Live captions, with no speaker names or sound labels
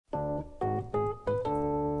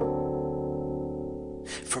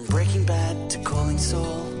From Breaking Bad to Calling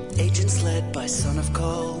Saul, agents led by Son of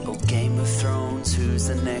Cole. Oh, Game of Thrones, who's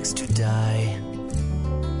the next to die?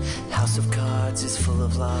 House of Cards is full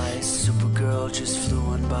of lies. Supergirl just flew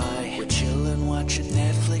on by. We're chillin' watching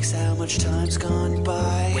Netflix, how much time's gone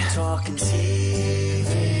by. We're talking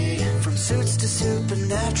TV, from Suits to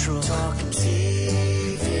Supernatural. Talking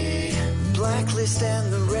TV, Blacklist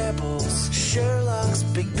and the Rebels, Sherlock's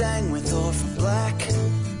Big Bang with Orphan Black,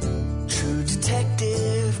 True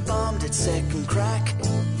Detective bombed at second crack,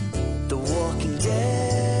 The Walking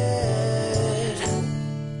Dead,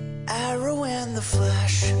 Arrow and The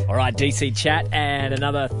Flash. All right, DC Chat, and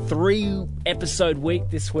another 3-episode week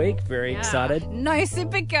this week. Very excited. No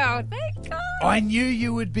Supergirl. Thank God. I knew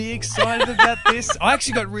you would be excited about this. I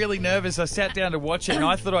actually got really nervous. I sat down to watch it, and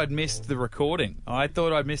I thought I'd missed the recording. I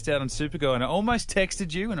thought I'd missed out on Supergirl, and I almost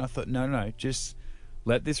texted you, and I thought, no, just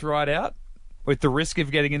let this ride out with the risk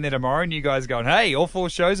of getting in there tomorrow, and you guys going, hey, all 4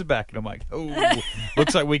 shows are back. And I'm like, oh,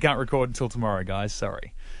 looks like we can't record until tomorrow, guys.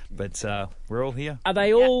 Sorry. But we're all here. Are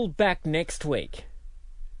they all back next week?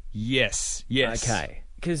 Yes. Okay.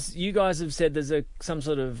 Because you guys have said there's some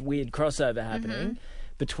sort of weird crossover happening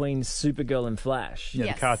between Supergirl and Flash. Yeah,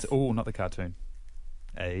 Yes. the cartoon. Oh, not the cartoon.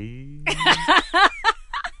 Hey.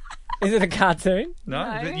 Is it a cartoon? No,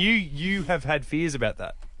 No. but you have had fears about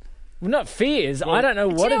that. Well, not fears. Well, I don't know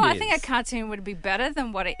Do what you know, it I is. think a cartoon would be better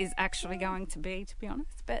than what it is actually going to be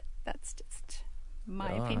honest. But that's just my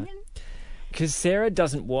Right. opinion. Because Sarah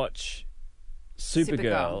doesn't watch Supergirl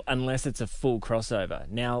Supergirl. unless it's a full crossover.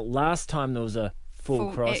 Now, last time there was a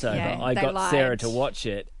full crossover, yeah, I they got Sarah lied. to watch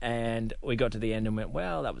it, and we got to the end and went,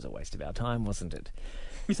 well, that was a waste of our time, wasn't it?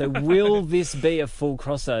 So will this be a full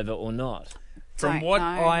crossover or not? From Don't what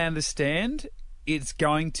know. I understand, it's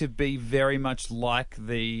going to be very much like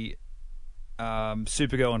the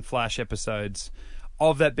Supergirl and Flash episodes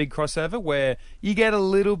of that big crossover, where you get a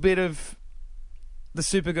little bit of the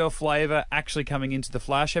Supergirl flavour actually coming into the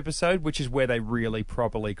Flash episode, which is where they really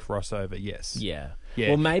properly cross over, yes. Yeah. Yeah.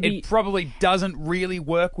 Well, maybe... It probably doesn't really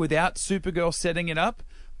work without Supergirl setting it up,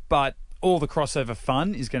 but all the crossover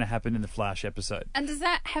fun is going to happen in the Flash episode. And does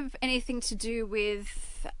that have anything to do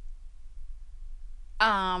with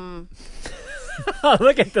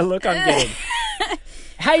Look at the look I'm getting.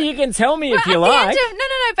 Hey, you can tell me if you like.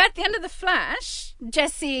 But at the end of the Flash,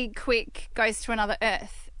 Jesse Quick goes to another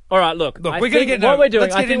Earth. All right, look. Look, I we're gonna think get what into- we're doing.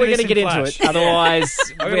 let's I get think into we're going to this in get into Flash. it. Otherwise,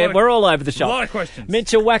 got we're all over the A shop. lot of questions.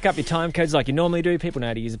 Mitchell, whack up your time codes like you normally do. People know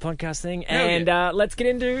how to use a podcast thing. Hell And yeah. let's get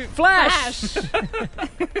into Flash.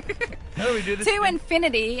 How do we do this? To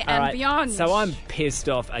infinity All and right, beyond. So I'm pissed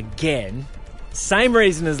off again. Same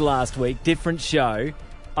reason as last week, different show.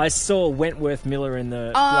 I saw Wentworth Miller in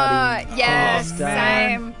the bloody yes, poster.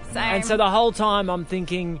 same. And so the whole time I'm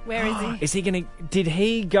thinking, Where is he? Is he going to... Did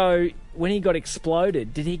he go... When he got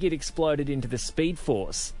exploded, did he get exploded into the Speed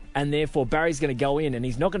Force? And therefore Barry's going to go in and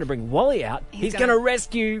he's not going to bring Wally out. He's going to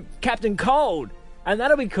rescue Captain Cold. And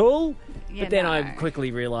that'll be cool. Yeah, But then I no.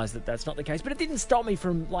 quickly realised that that's not the case. But it didn't stop me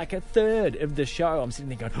from like a third of the show. I'm sitting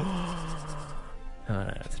there going, oh,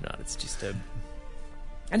 no, it's not. It's just a...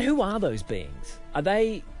 And who are those beings? Are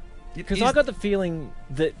they... Because I got the feeling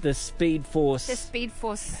that the Speed Force... The Speed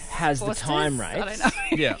Force has the forces? time I don't rates. know.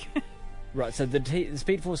 Yeah. Right, so the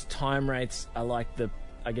Speed Force time rates are like the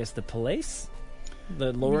police?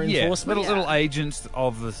 The law Yeah, enforcement? little agents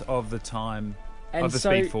of the time And of the so-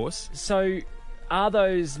 Speed Force. So are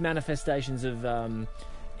those manifestations of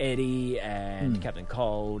Eddie and Captain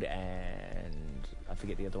Cold and I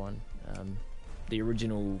forget the other one, the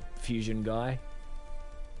original fusion guy?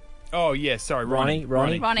 Oh yeah, sorry, Ronnie.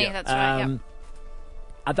 Ronnie? Ronnie, Yeah. that's right. Yep.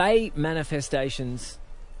 Are they manifestations?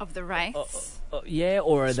 Of the race. Yeah,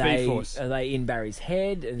 or are Speed Force. they in Barry's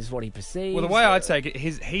head? Is what he perceives? Well, the way I take it,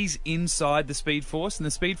 he's inside the Speed Force, and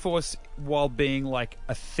the Speed Force, while being like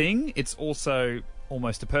a thing, it's also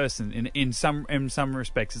almost a person. In some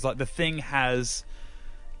respects, it's like the thing has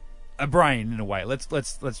a brain in a way. Let's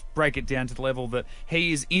break it down to the level that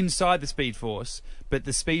he is inside the Speed Force, but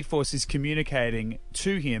the Speed Force is communicating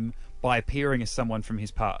to him by appearing as someone from his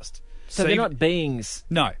past. So they're even- not beings.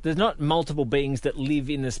 No. There's not multiple beings that live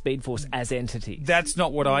in the Speed Force as entities. That's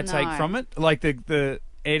not what I take No. from it. Like the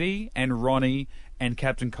Eddie and Ronnie and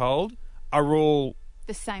Captain Cold are all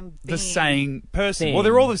The same the being. same person. Thing. Well,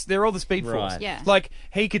 they're all the Speed Force. Right. Yeah. Like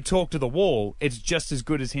he could talk to the wall. It's just as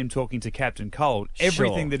good as him talking to Captain Cold.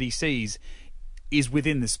 Everything Sure. that he sees is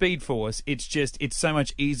within the Speed Force. It's so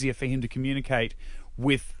much easier for him to communicate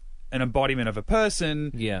with an embodiment of a person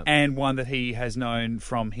Yeah. and one that he has known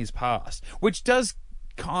from his past, which does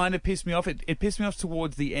kind of pissed me off. It pissed me off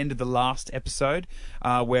towards the end of the last episode,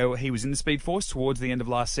 where he was in the Speed Force, towards the end of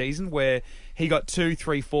last season, where he got 2,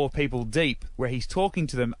 3, 4 people deep, where he's talking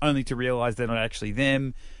to them only to realise they're not actually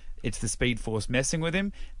them. It's the Speed Force messing with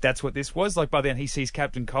him. That's what this was. Like, by then he sees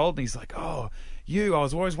Captain Cold and he's like, oh, I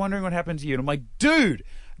was always wondering what happened to you. And I'm like, dude,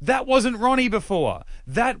 that wasn't Ronnie before.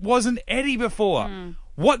 That wasn't Eddie before.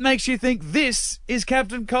 What makes you think this is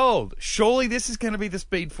Captain Cold? Surely this is going to be the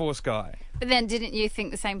Speed Force guy. But then didn't you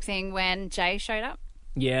think the same thing when Jay showed up?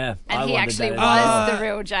 Yeah. And I he wondered actually that was as well. the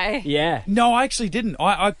real Jay. Yeah. No, I actually didn't.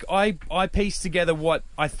 I pieced together what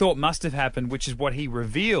I thought must have happened, which is what he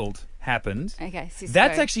revealed happened. Okay, Cisco.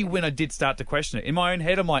 That's actually when I did start to question it. In my own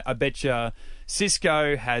head, I'm like, I bet you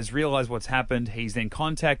Cisco has realised what's happened. He's then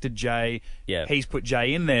contacted Jay. Yeah. He's put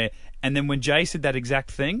Jay in there. And then when Jay said that exact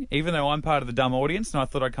thing, even though I'm part of the dumb audience and I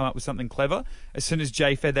thought I'd come up with something clever, as soon as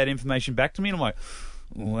Jay fed that information back to me, I'm like,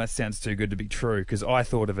 well, that sounds too good to be true because I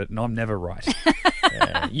thought of it and I'm never right.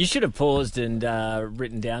 You should have paused and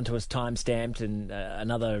written down to us, time-stamped, and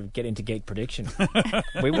another Get Into Geek prediction.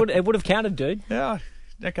 It would have counted, dude. Yeah,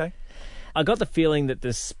 okay. I got the feeling that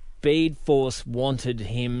the Speed Force wanted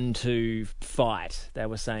him to fight. They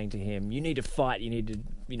were saying to him, you need to fight, you need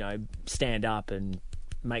to, stand up and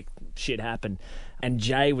make shit happen. And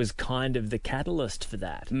Jay was kind of the catalyst for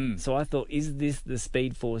that. So I thought, is this the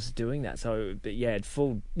Speed Force doing that? So, but yeah, it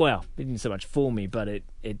didn't so much fool me, but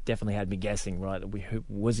it definitely had me guessing, right? That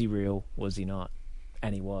was he real? Was he not?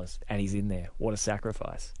 And he was. And he's in there. What a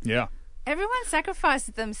sacrifice. Yeah. Everyone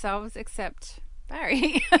sacrifices themselves except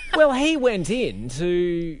Barry. Well, he went in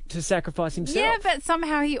to sacrifice himself. Yeah, but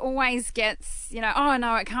somehow he always gets, oh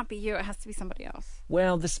no, it can't be you, it has to be somebody else.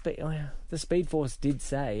 Well, the Speed Force did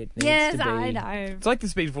say it needs Yes, to be... I know. It's like the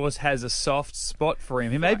Speed Force has a soft spot for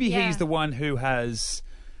him. Maybe he's the one who has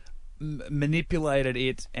manipulated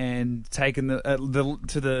it and taken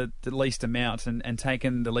the least amount and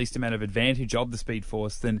taken the least amount of advantage of the Speed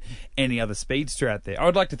Force than any other speedster out there. I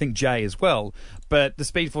would like to think Jay as well, but the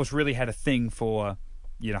Speed Force really had a thing for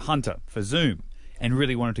Hunter, for Zoom, and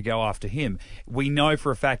really wanted to go after him. We know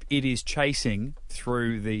for a fact it is chasing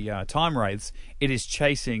through the time wraiths. It is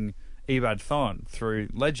chasing Ebad Thawne through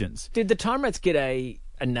Legends. Did the Time Wraiths get a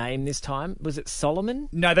name this time? Was it Solomon?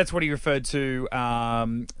 No, that's what he referred to.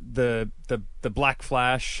 The Black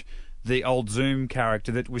Flash, the old Zoom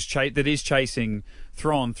character that is chasing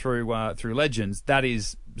Thrawn through Legends. That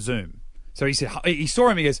is Zoom. So he said he saw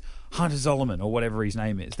him. He goes, Hunter Zolomon or whatever his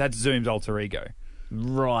name is. That's Zoom's alter ego.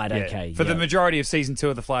 Right. Yeah. Okay. For the majority of season 2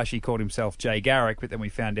 of The Flash, he called himself Jay Garrick, but then we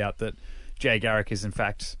found out that Jay Garrick is in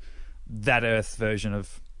fact that Earth version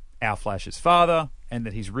of our Flash's father, and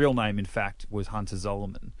that his real name, in fact, was Hunter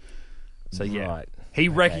Zolomon. So, yeah, Right. he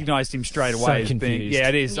recognised him straight away So as being... confused. Yeah,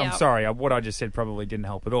 it is. Yep. I'm sorry. What I just said probably didn't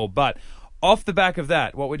help at all. But off the back of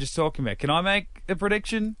that, what we're just talking about, can I make a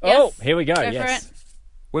prediction? Oh, Yes. here we go. Go Yes. for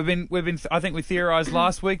it. We've been. I think we theorised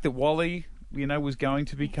last week that Wally, was going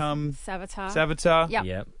to become Savitar. Savitar.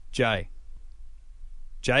 Yep.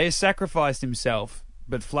 Jay has sacrificed himself,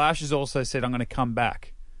 but Flash has also said, I'm going to come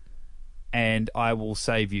back and I will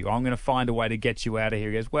save you. I'm going to find a way to get you out of here.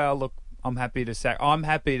 He goes, well, look, I'm happy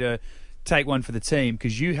to take one for the team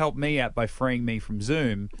because you helped me out by freeing me from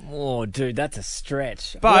Zoom. Oh, dude, that's a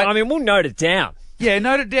stretch. But- Well, we'll note it down. Yeah,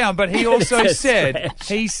 note it down. But he also It's a said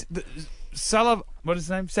stretch. what is his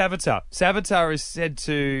name? Savitar. Savitar has said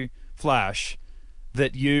to Flash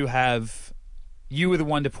that you were the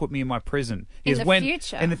one to put me in my prison. He In goes, the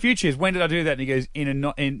future. In the future. He goes, when did I do that? And he goes, in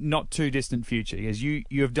not too distant future. He goes, you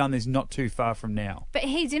have done this not too far from now. But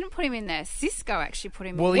he didn't put him in there. Cisco actually put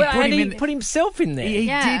him Well, in he there. put and him he in- put himself in there. He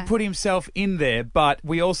Yeah. did put himself in there, but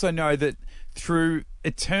we also know that through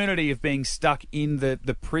eternity of being stuck in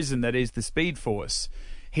the prison that is the Speed Force,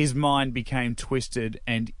 his mind became twisted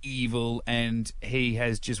and evil, and he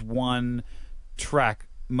has just one track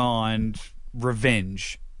mind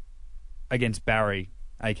revenge against Barry,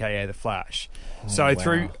 aka the Flash. So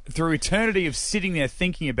wow. through eternity of sitting there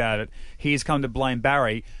thinking about it, he has come to blame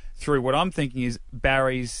Barry through what I'm thinking is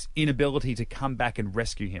Barry's inability to come back and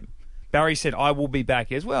rescue him. Barry said, I will be back.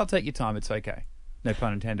 He goes, well, take your time, it's okay. No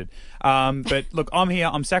pun intended. But look, I'm here,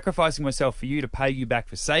 I'm sacrificing myself for you to pay you back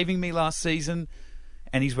for saving me last season.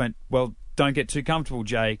 And he's went, well, don't get too comfortable,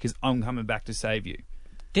 Jay, because I'm coming back to save you.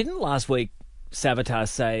 Didn't last week Savitar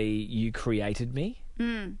say, you created me?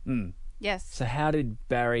 Yes. So how did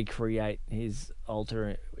Barry create his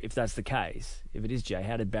alter, if that's the case? If it is Jay,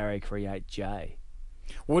 how did Barry create Jay?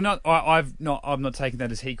 Well, I'm not taking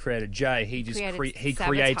that as he created Jay. He just Created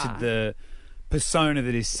created Savitar. the persona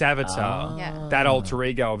that is Savitar, Yeah. that alter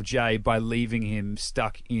ego of Jay, by leaving him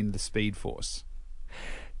stuck in the Speed Force.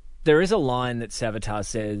 There is a line that Savitar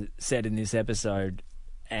said in this episode,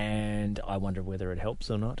 and I wonder whether it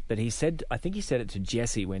helps or not. But I think he said it to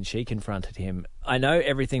Jessie when she confronted him. I know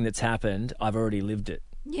everything that's happened. I've already lived it.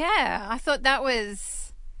 Yeah, I thought that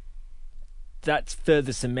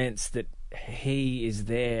further cements that he is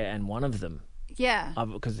there and one of them. Yeah.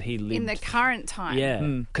 Because he lived in the current time. Yeah.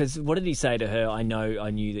 Because what did he say to her? I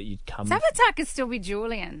knew that you'd come. Savitar could still be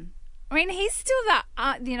Julian. I mean, he's still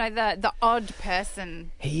the odd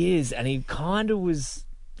person. He is, and he kind of was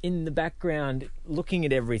in the background looking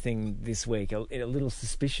at everything this week a little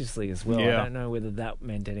suspiciously as well. Yeah. I don't know whether that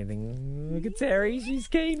meant anything. Look at Terry, she's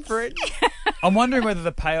keen for it. I'm wondering whether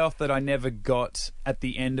the payoff that I never got at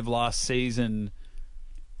the end of last season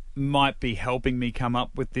might be helping me come up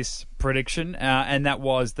with this prediction, and that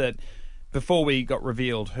was that before we got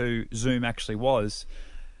revealed who Zoom actually was,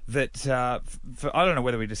 that I don't know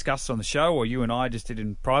whether we discussed it on the show or you and I just did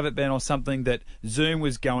in private, Ben, or something, that Zoom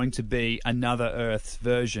was going to be another Earth's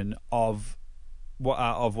version of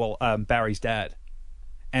Barry's dad,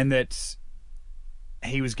 and that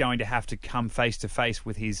he was going to have to come face to face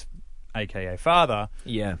with his AKA father,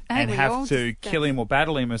 yeah, and have to kill him or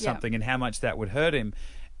battle him or something, and how much that would hurt him.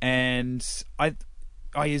 And I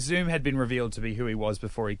assume had been revealed to be who he was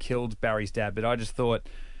before he killed Barry's dad, but I just thought,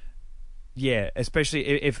 yeah, especially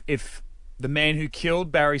if the man who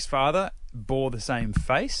killed Barry's father bore the same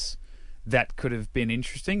face, that could have been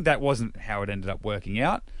interesting. That wasn't how it ended up working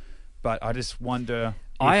out, but I just wonder.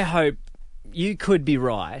 I hope you could be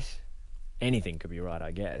right. Anything could be right,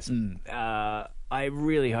 I guess. I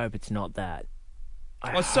really hope it's not that.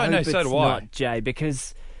 So do I. Not Jay,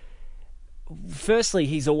 because firstly,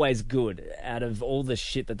 he's always good. Out of all the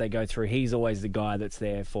shit that they go through, he's always the guy that's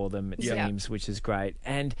there for them, it seems, which is great.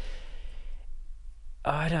 And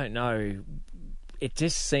I don't know. It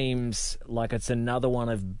just seems like it's another one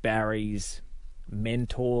of Barry's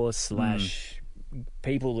mentors /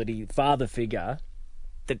 people that father figure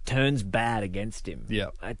that turns bad against him. Yeah.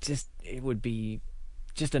 It would be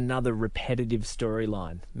just another repetitive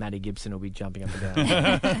storyline. Matty Gibson will be jumping up and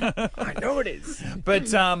down. I know it is.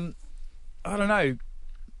 But I don't know.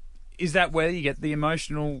 Is that where you get the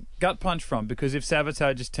emotional gut punch from? Because if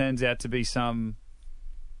Savitar just turns out to be some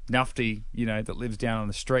nufty, that lives down on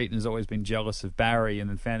the street and has always been jealous of Barry and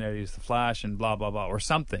then found out he was the Flash and blah, blah, blah, or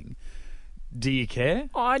something, do you care?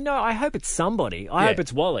 I know. I hope it's somebody. I hope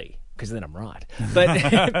it's Wally, because then I'm right.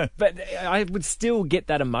 But but I would still get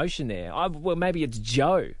that emotion there. Well, maybe it's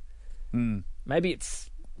Joe. Maybe it's,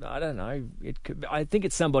 I don't know. I think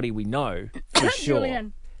it's somebody we know for sure.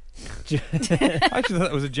 Julian. I actually thought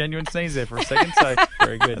that was a genuine sneeze there for a second. So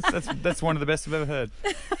very good. That's one of the best I've ever heard.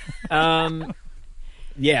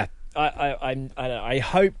 Yeah, I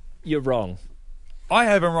hope you're wrong. I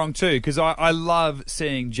hope I'm wrong too, because I love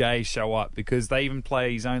seeing Jay show up, because they even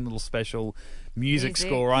play his own little special music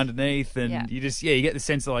score underneath, and you get the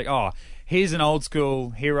sense of like, oh, here's an old school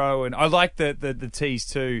hero. And I like the tease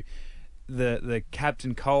too, the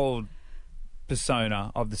Captain Cold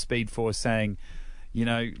persona of the Speed Force saying,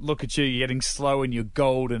 look at you, you're getting slow in your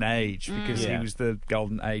golden age, because he was the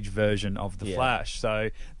golden age version of the Flash. So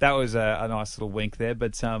that was a nice little wink there.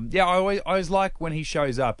 But I always like when he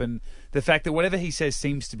shows up, and the fact that whatever he says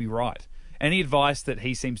seems to be right. Any advice that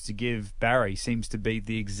he seems to give Barry seems to be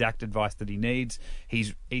the exact advice that he needs.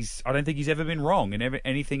 I don't think he's ever been wrong in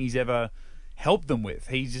anything he's ever helped them with.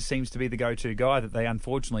 He just seems to be the go-to guy that they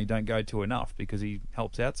unfortunately don't go to enough, because he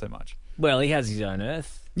helps out so much. Well, he has his own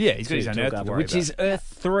Earth. Yeah, he's got his own Earth to worry which about. is Earth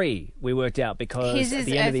 3, we worked out, because at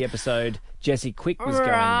the end of the episode, Jessie Quick was going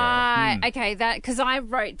there. Right, okay, because I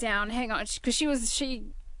wrote down, hang on, because she was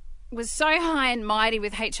so high and mighty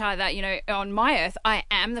with HR that, on my Earth, I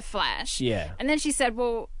am the Flash. Yeah. And then she said,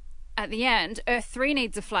 well, at the end, Earth 3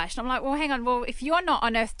 needs a Flash. And I'm like, well, hang on, if you're not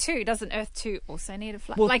on Earth 2, doesn't Earth 2 also need a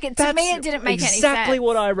Flash? Well, to me, it didn't make any sense. Exactly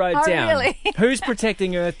what I wrote down. Really? Who's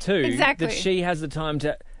protecting Earth 2 Exactly. that she has the time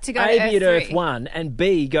to go A, to be at Earth Earth 3. 1, and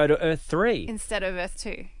B, go to Earth 3. Instead of Earth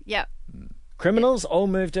 2. Yep. Criminals, all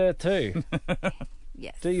move to Earth 2.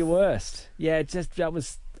 Yes. Do your worst. Yeah, that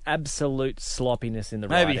was absolute sloppiness in the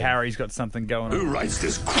writing. Maybe Harry's got something going on. Who writes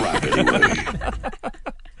this crap anyway?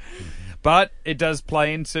 But it does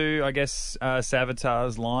play into, I guess,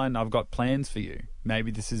 Savitar's line, I've got plans for you.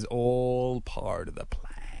 Maybe this is all part of the plan.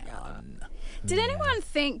 Did anyone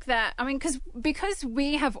think that, because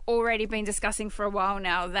we have already been discussing for a while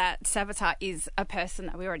now that Savitar is a person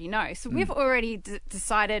that we already know. So we've already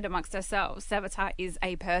decided amongst ourselves Savitar is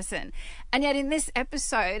a person. And yet in this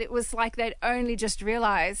episode, it was like they'd only just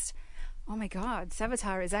realised, oh my God,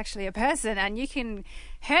 Savitar is actually a person and you can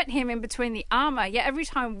hurt him in between the armor. Yeah, every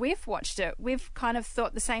time we've watched it, we've kind of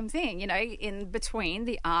thought the same thing. You know, in between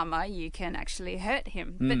the armor, you can actually hurt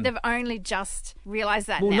him. But they've only just realised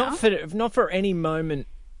that Well, now. not for any moment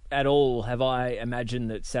at all have I imagined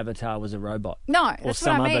that Savitar was a robot. No, or that's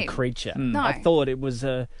some what I other mean. creature. No. I thought it was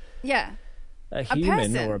a Yeah.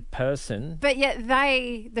 human person. or a person. But yet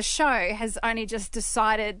the show has only just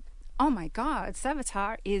decided, oh my God,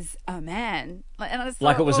 Savitar is a man. And I just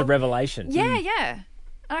Like thought, it was a well, revelation. Yeah, yeah.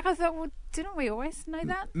 Like I thought, well, didn't we always know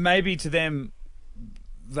that? Maybe to them,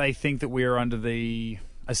 they think that we're under the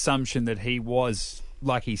assumption that he was,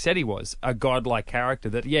 like he said he was, a godlike character.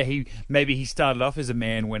 That, yeah, he started off as a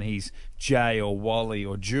man when he's Jay or Wally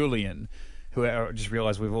or Julian, who I just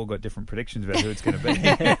realised we've all got different predictions about who it's going to be.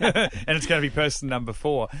 And it's going to be person number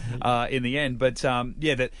 4 in the end. But,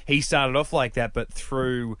 that he started off like that, but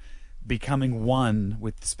through becoming one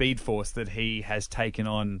with the Speed Force, that he has taken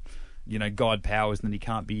on, God powers and that he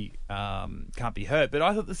can't be hurt. But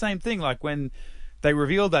I thought the same thing, like when they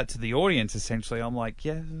revealed that to the audience, essentially, I'm like,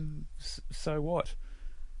 yeah, so what?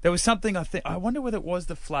 There was something, I wonder whether it was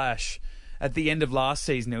the Flash at the end of last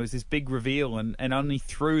season. There was this big reveal, and only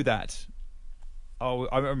through that,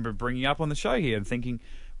 I remember bringing up on the show here and thinking,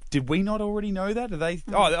 did we not already know that?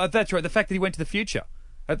 Oh, that's right. The fact that he went to the future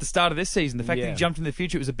at the start of this season, the fact that he jumped in the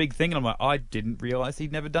future, it was a big thing. And I'm like, I didn't realise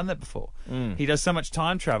he'd never done that before. He does so much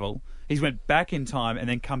time travel. He's went back in time and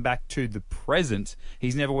then come back to the present.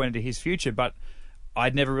 He's never went into his future, but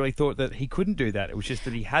I'd never really thought that he couldn't do that. It was just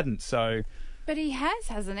that he hadn't. So, But he has,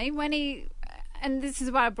 hasn't he? And this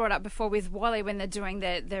is what I brought up before with Wally when they're doing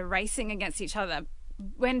their racing against each other.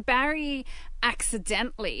 When Barry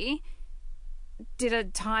accidentally did a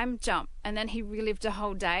time jump and then he relived a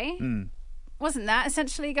whole day, wasn't that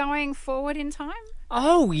essentially going forward in time?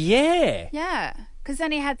 Oh, yeah. Yeah, because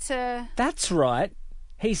then he had to... That's right.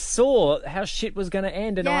 He saw how shit was going to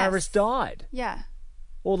end and Yes. Iris died. Yeah.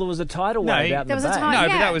 Or there was a tidal No, wave out in there the was a bay. time- no,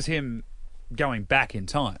 but yeah. that was him going back in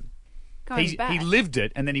time. Going back. He lived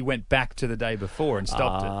it, and then he went back to the day before and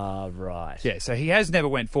stopped it. Ah, right. Yeah, so he has never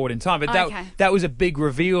went forward in time. But Okay. that was a big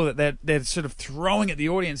reveal that they're sort of throwing at the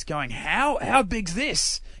audience going, how big's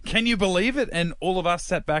this? Can you believe it? And all of us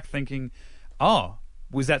sat back thinking, oh,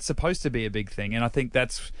 was that supposed to be a big thing? And I think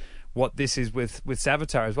that's what this is with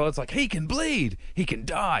Savitar as well. It's like, he can bleed. He can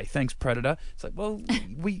die. Thanks, Predator. It's like, well,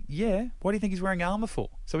 what do you think he's wearing armour for?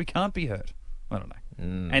 So he can't be hurt. I don't know.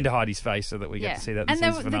 And to hide his face so that we get to see that in the and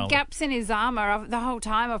season the finale. gaps in his armour, the whole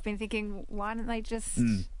time I've been thinking, why don't they just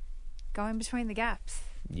go in between the gaps?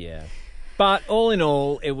 Yeah. But all in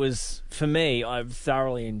all, it was, for me, I've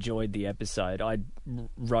thoroughly enjoyed the episode. I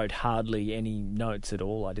wrote hardly any notes at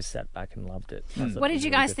all. I just sat back and loved it. I thought What it did was you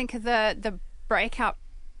really guys good. think of the breakup?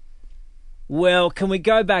 Well, can we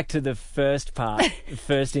go back to the first part, the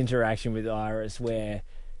first interaction with Iris, where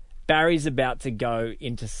Barry's about to go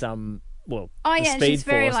into some, Oh the yeah, and Speed she's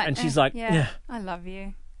very Force, like, and she's like, yeah, I love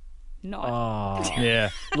you. Not. oh. Yeah.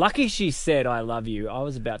 Lucky she said, I love you. I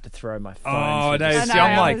was about to throw my phone. Oh, She no, just- see, I know,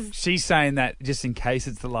 I'm I like, was- she's saying that just in case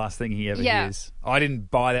it's the last thing he ever Yeah. hears. I didn't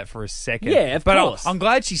buy that for a second. Yeah, of but course. I'm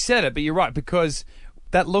glad she said it, but you're right, because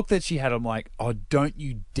that look that she had, I'm like, oh, don't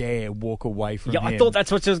you dare walk away from Yeah, him. I thought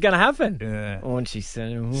that's what was going to happen. Yeah. Oh, and she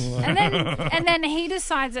said, and then he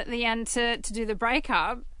decides at the end to do the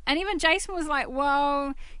breakup. And even Jason was like,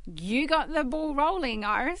 well, you got the ball rolling,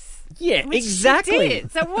 Iris. yeah, Which exactly. She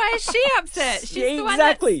did. So why is she upset? She's the one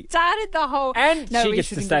Exactly. that started the whole... And No, she we gets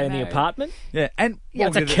to shouldn't stay get in the married. apartment. Yeah, and Yeah,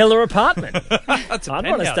 It's a killer apartment. That's a I'd want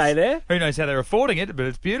to penthouse. stay there. Who knows how they're affording it, but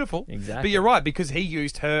it's beautiful. Exactly. But you're right, because he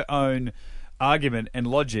used her own argument and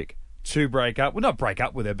logic to break up. Well, not break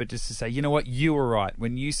up with her, but just to say, you know what, you were right.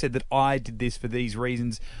 When you said that I did this for these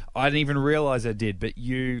reasons, I didn't even realise I did, but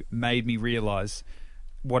you made me realise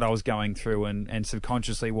what I was going through and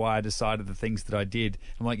subconsciously why I decided the things that I did.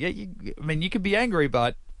 I'm like, yeah, you could be angry,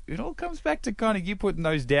 but it all comes back to kind of you putting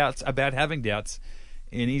those doubts about having doubts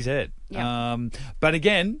in his head. Yeah. But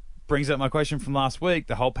again, brings up my question from last week,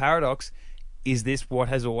 the whole paradox. Is this what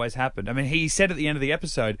has always happened? I mean, he said at the end of the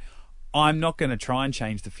episode, I'm not going to try and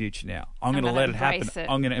change the future now. I'm going to gonna let it happen. embrace it.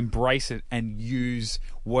 I'm going to embrace it and use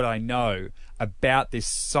what I know about this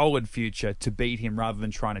solid future to beat him rather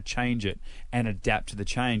than trying to change it and adapt to the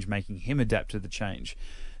change, making him adapt to the change.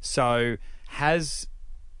 So has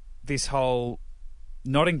this whole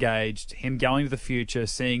not engaged, him going to the future,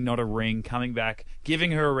 seeing not a ring, coming back,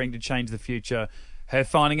 giving her a ring to change the future, her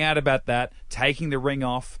finding out about that, taking the ring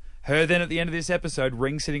off, her then at the end of this episode,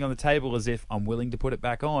 ring sitting on the table as if I'm willing to put it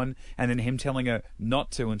back on, and then him telling her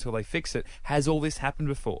not to until they fix it. Has all this happened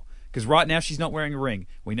before? Because right now she's not wearing a ring.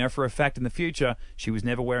 We know for a fact in the future she was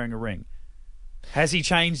never wearing a ring. Has he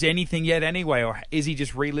changed anything yet anyway, or is he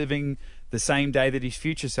just reliving the same day that his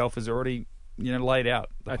future self has already, laid out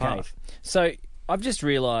the path? So I've just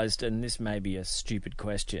realised, and this may be a stupid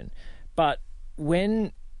question, but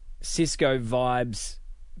when Cisco vibes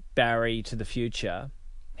Barry to the future,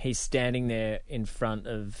 he's standing there in front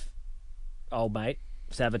of old mate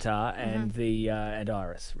Savitar and and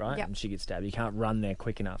Iris, right? Yep. And she gets stabbed. You can't run there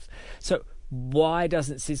quick enough. So why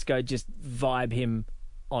doesn't Cisco just vibe him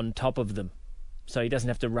on top of them, so he doesn't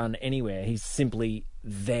have to run anywhere? He's simply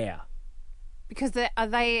there. Because are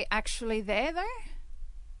they actually there, though?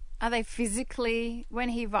 Are they physically, when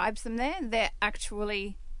he vibes them there, they're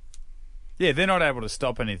actually... Yeah, they're not able to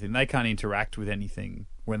stop anything. They can't interact with anything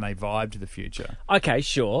when they vibe to the future. Okay,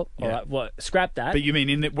 sure. Yeah. All right, well, scrap that. But you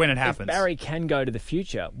mean when it if happens? Barry can go to the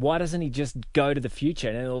future, why doesn't he just go to the future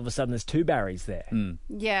and then all of a sudden there's 2 Barrys there?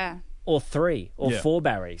 Yeah. Or 3, or Yeah. 4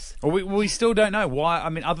 Barrys. Well, we still don't know why. I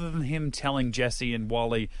mean, other than him telling Jesse and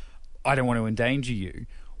Wally, I don't want to endanger you,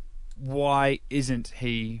 why isn't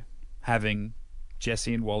he having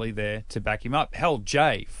Jesse and Wally there to back him up? Hell,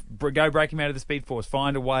 Jay, go break him out of the Speed Force.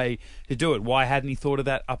 Find a way to do it. Why hadn't he thought of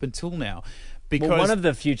that up until now? Because Well, one of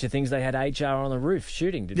the future things, they had HR on the roof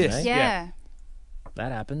shooting, didn't Yes. they? Yeah.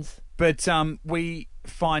 That happens. But we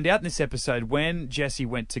find out in this episode when Jesse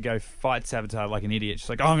went to go fight Savitar like an idiot. She's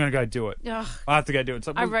like, I'm going to go do it. Ugh, I have to go do it. It's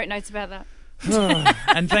like, I well, wrote notes about that.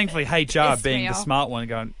 and thankfully HR, Yes, being the Neil. smart one,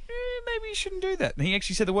 going, maybe you shouldn't do that. And he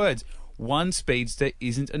actually said the words, one speedster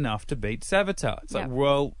isn't enough to beat Savitar. It's like, Yep.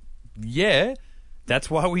 well, yeah, that's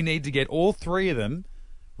why we need to get all 3 of them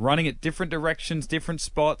running at different directions, different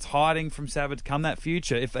spots, hiding from Savitar come that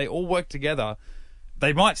future. If they all work together,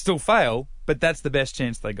 they might still fail, but that's the best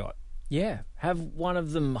chance they got. Yeah. Have one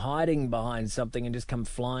of them hiding behind something and just come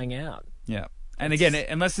flying out. Yeah. And again,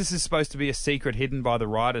 unless this is supposed to be a secret hidden by the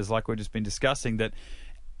writers, like we've just been discussing, that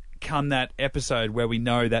come that episode where we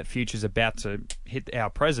know that future's about to hit our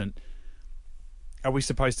present, are we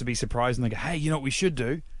supposed to be surprised and they go, hey, you know what we should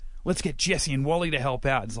do? Let's get Jesse and Wally to help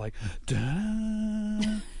out. It's like,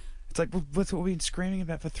 duh. It's like, well, that's what we've been screaming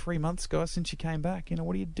about for 3 months, guys, since you came back.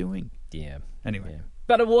 What are you doing? Yeah. Anyway. Yeah.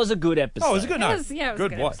 But it was a good episode. Oh, it was a good night. It was a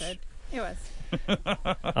good watch. episode. It was.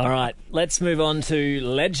 All right, let's move on to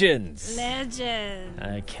Legends. Legend.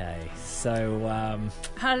 Okay, so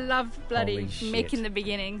I love bloody Holy shit. Mick in the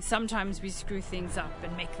beginning. Sometimes we screw things up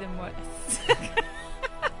and make them worse.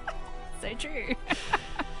 So true.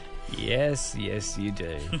 yes, you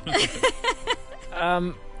do.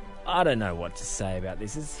 I don't know what to say about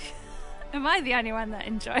this. Am I the only one that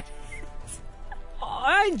enjoyed it?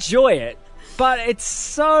 I enjoy it, but it's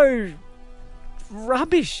so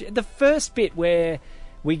rubbish. The first bit where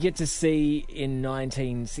we get to see in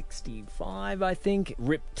 1965, I think,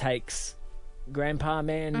 Rip takes Grandpa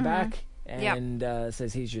Man back and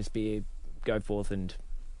says, here's your spear, go forth and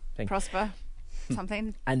thing. Prosper.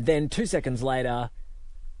 Something. And then 2 seconds later,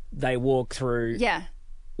 they walk through, Yeah.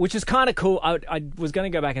 which is kind of cool. I was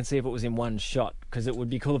going to go back and see if it was in one shot, because it would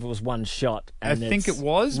be cool if it was one shot. And I think it's it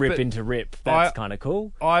was, Rip but into Rip. That's kind of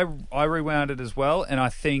cool. I rewound it as well, and I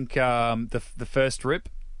think the first Rip,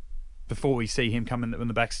 before we see him come in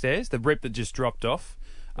the back stairs, the Rip that just dropped off,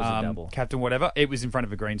 Was a double. Captain whatever, it was in front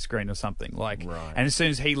of a green screen or something. Like, Right. And as soon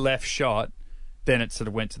as he left shot, then it sort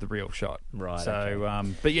of went to the real shot. Right, So,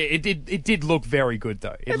 okay. but yeah, it did look very good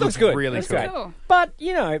though. It looks looked good. really That's good. great. Cool. But,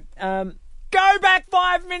 go back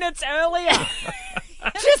 5 minutes earlier.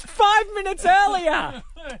 Just 5 minutes earlier.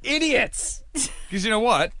 Idiots. Because you know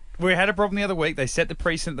what? We had a problem the other week. They set the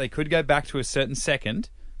precedent they could go back to a certain second.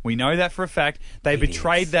 We know that for a fact. They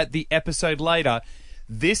betrayed that the episode later.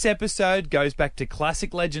 This episode goes back to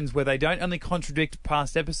classic Legends where they don't only contradict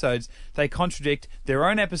past episodes, they contradict their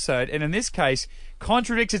own episode, and in this case,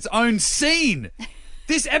 contradicts its own scene.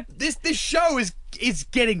 This show is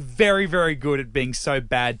getting very, very good at being so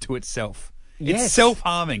bad to itself. Yes. It's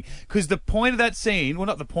self-harming. Because the point of that scene, well,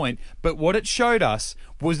 not the point, but what it showed us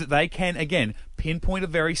was that they can, again, pinpoint a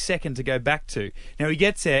very second to go back to. Now, he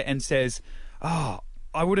gets there and says, oh,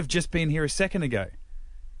 I would have just been here a second ago.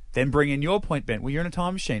 Then bring in your point, Ben. Well, you're in a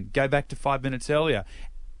time machine. Go back to 5 minutes earlier.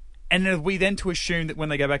 And are we then to assume that when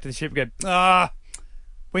they go back to the ship, we go,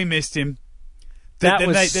 we missed him. That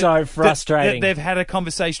was so frustrating. They've had a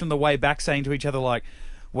conversation on the way back saying to each other, like,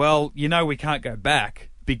 well, we can't go back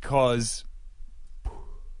because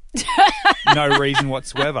no reason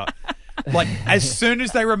whatsoever. Like, as soon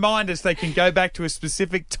as they remind us they can go back to a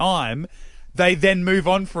specific time, they then move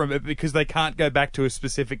on from it because they can't go back to a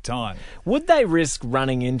specific time. Would they risk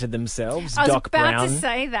running into themselves, I was Doc about Brown? to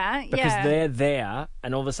say that. Because Yeah. they're there,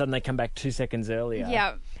 and all of a sudden they come back 2 seconds earlier.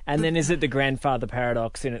 Yeah. And then is it the grandfather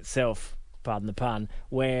paradox in itself, pardon the pun,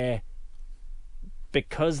 where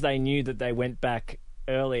because they knew that they went back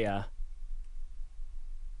earlier,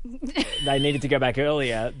 they needed to go back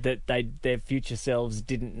earlier, that their future selves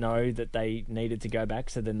didn't know that they needed to go back,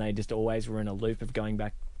 so then they just always were in a loop of going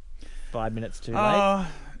back 5 minutes too late?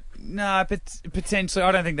 No, but potentially.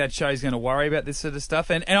 I don't think that show's going to worry about this sort of stuff.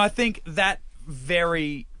 And I think that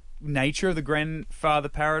very nature of the grandfather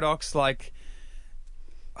paradox, like,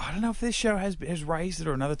 I don't know if this show has raised it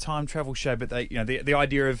or another time travel show, but they, the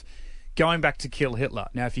idea of going back to kill Hitler.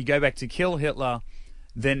 Now, if you go back to kill Hitler,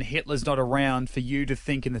 then Hitler's not around for you to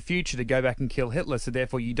think in the future to go back and kill Hitler. So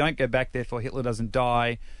therefore, you don't go back. Therefore, Hitler doesn't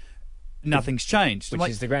die. Nothing's changed.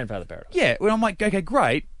 Which is the grandfather paradox. Yeah. Well, I'm like, okay,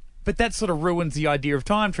 great. But that sort of ruins the idea of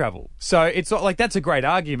time travel. So it's not like that's a great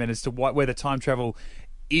argument as to whether time travel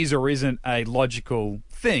is or isn't a logical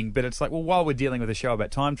thing. But it's like, well, while we're dealing with a show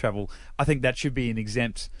about time travel, I think that should be an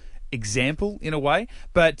exempt example in a way.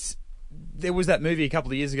 But there was that movie a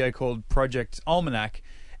couple of years ago called Project Almanac,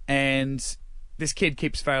 and this kid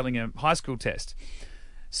keeps failing a high school test.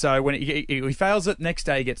 So when he fails it, next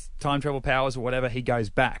day he gets time travel powers or whatever, he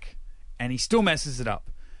goes back. And he still messes it up.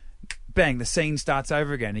 Bang, the scene starts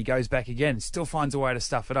over again. He goes back again, still finds a way to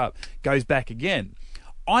stuff it up, goes back again.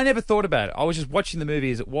 I never thought about it. I was just watching the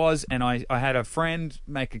movie as it was, and I had a friend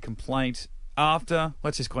make a complaint after.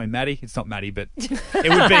 Let's just call him Maddie. It's not Maddie, but it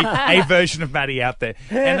would be a version of Maddie out there.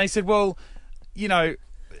 And they said, well,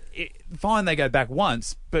 fine, they go back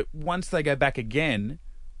once, but once they go back again,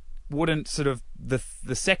 wouldn't sort of the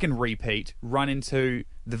second repeat run into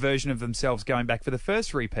the version of themselves going back for the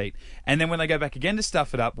first repeat? And then when they go back again to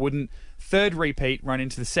stuff it up, wouldn't third repeat run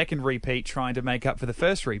into the second repeat trying to make up for the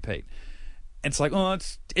first repeat? It's like, oh,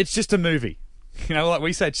 it's just a movie. Like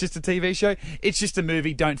we say, it's just a TV show. It's just a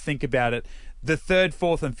movie. Don't think about it. The third,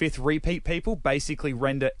 fourth, and fifth repeat people basically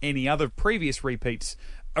render any other previous repeats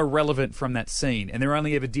irrelevant from that scene, and they're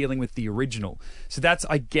only ever dealing with the original. So that's,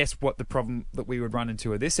 I guess, what the problem that we would run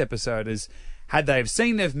into with this episode is, had they have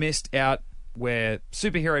seen they've missed out where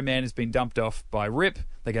Superhero Man has been dumped off by Rip,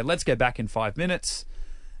 they go, let's go back in 5 minutes.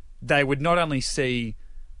 They would not only see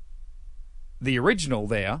the original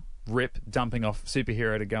there, Rip dumping off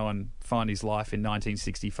Superhero to go and find his life in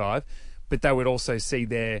 1965, but they would also see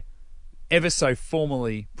their ever so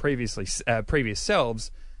formerly previous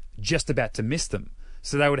selves just about to miss them.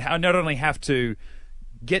 So they would not only have to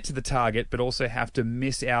get to the target, but also have to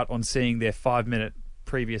miss out on seeing their 5-minute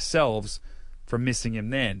previous selves from missing him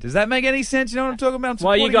then. Does that make any sense? You know what I'm talking about?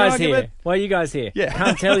 Why are you guys here? Yeah.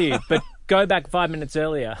 Can't tell you, but go back 5 minutes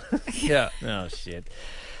earlier. Yeah. Oh, shit.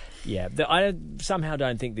 Yeah, I somehow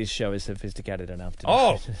don't think this show is sophisticated enough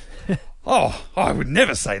to do it. I would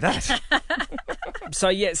never say that. So,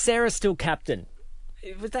 yeah, Sarah's still captain.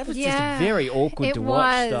 That was just very awkward to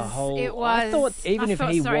watch the whole... It was. I thought even if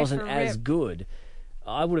he sorry wasn't for as Rip. good,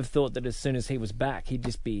 I would have thought that as soon as he was back, he'd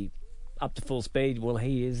just be up to full speed. Well,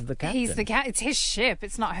 he is the captain. He's the It's his ship.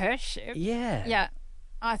 It's not her ship. Yeah. Yeah.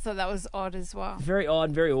 I thought that was odd as well. Very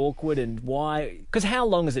odd, very awkward, and why... Because how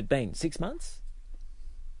long has it been? 6 months?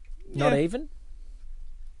 Not even?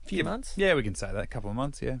 A few months? Yeah, we can say that. A couple of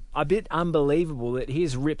months, yeah. A bit unbelievable that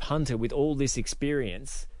here's Rip Hunter with all this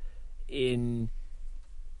experience in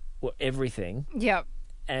everything, Yep.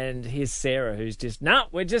 and here's Sarah who's just,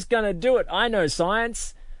 we're just going to do it. I know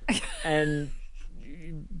science, and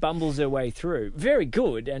bumbles her way through. Very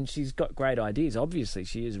good, and she's got great ideas. Obviously,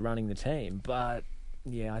 she is running the team, but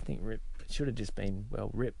yeah, I think Rip should have just been,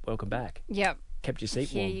 well, Rip, welcome back. Yep. Kept your seat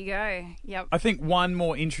Here warm. you go. Yep. I think one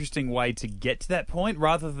more interesting way to get to that point,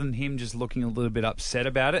 rather than him just looking a little bit upset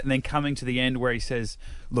about it and then coming to the end where he says,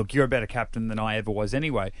 look, you're a better captain than I ever was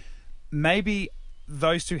anyway, maybe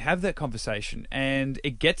those two have that conversation and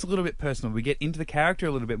it gets a little bit personal. We get into the character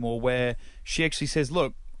a little bit more where she actually says,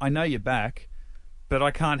 look, I know you're back, but I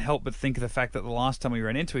can't help but think of the fact that the last time we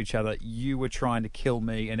ran into each other, you were trying to kill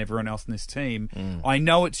me and everyone else in this team. I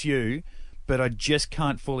know it's you, but I just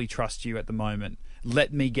can't fully trust you at the moment.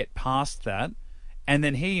 Let me get past that. And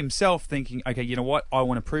then he himself thinking, okay, you know what? I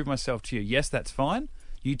want to prove myself to you. Yes, that's fine.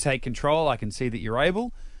 You take control. I can see that you're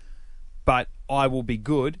able. But I will be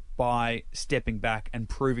good by stepping back and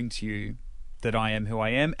proving to you that I am who I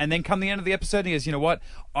am. And then come the end of the episode, he goes, you know what?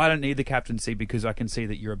 I don't need the captaincy because I can see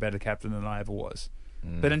that you're a better captain than I ever was.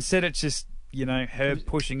 But instead it's just, her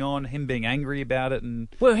pushing on, him being angry about it. And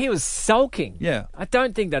Well, he was sulking. Yeah. I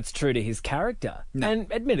don't think that's true to his character. No.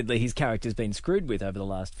 And admittedly, his character's been screwed with over the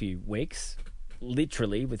last few weeks,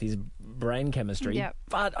 literally, with his brain chemistry. Yep.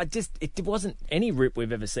 But it wasn't any Rip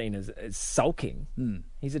we've ever seen as sulking.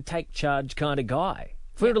 He's a take charge kind of guy.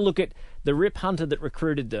 If we were to look at the Rip Hunter that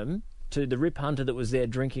recruited them to the Rip Hunter that was there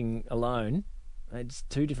drinking alone, it's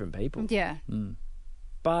two different people. Yeah.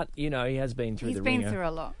 but, you know, he has been through He's the been ringer. through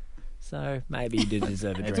a lot. So maybe he did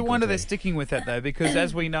deserve a drink. It's a or wonder two. they're sticking with that, though, because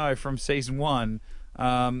as we know from season 1,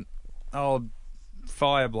 old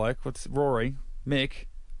fire bloke, what's Rory, Mick,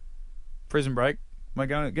 Prison Break. Am I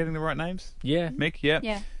getting the right names? Yeah. Mick, yeah.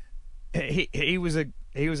 Yeah. He was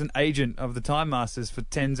an agent of the Time Masters for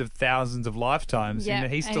tens of thousands of lifetimes. Yeah, You know,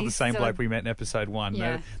 he's and still the he's same still- bloke we met in episode 1.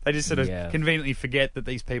 Yeah. They just sort of Yeah. conveniently forget that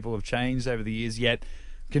these people have changed over the years, yet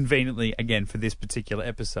conveniently, again, for this particular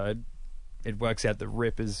episode, it works out that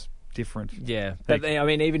Rip is different. Yeah, but I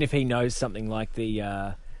mean, even if he knows something like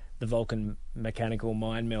the Vulcan mechanical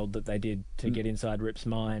mind meld that they did to get inside Rip's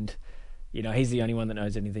mind, you know, he's the only one that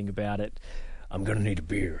knows anything about it. I'm going to need a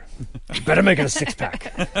beer. You better make it a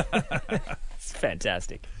 6-pack. It's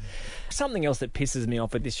fantastic. Something else that pisses me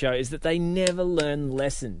off with this show is that they never learn the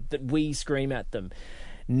lesson that we scream at them.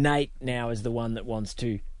 Nate now is the one that wants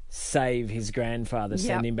to save his grandfather,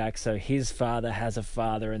 send Yep. him back so his father has a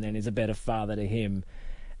father and then is a better father to him.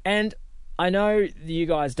 And I know you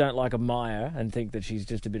guys don't like Amaya and think that she's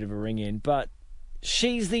just a bit of a ring-in, but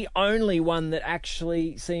she's the only one that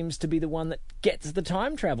actually seems to be the one that gets the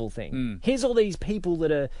time travel thing. Here's all these people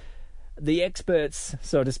that are the experts,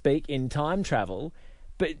 so to speak, in time travel,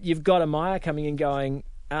 but you've got Amaya coming and going,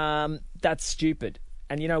 that's stupid.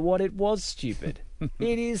 And you know what? It was stupid.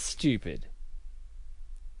 It is stupid.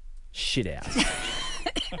 Shit out.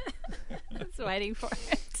 I was waiting for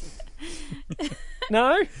it.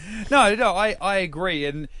 No? No, I agree,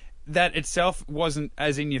 and that itself wasn't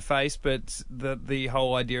as in your face, but the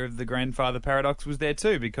whole idea of the grandfather paradox was there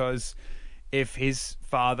too, because if his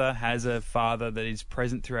father has a father that is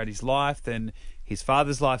present throughout his life, then his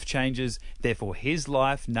father's life changes, therefore his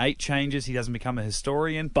life, Nate, changes. He doesn't become a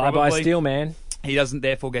historian. Bye-bye, probably. Steel Man. He doesn't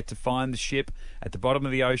therefore get to find the ship at the bottom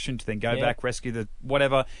of the ocean to then go Yep. back, rescue the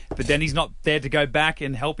whatever. But then he's not there to go back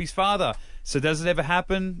and help his father. So does it ever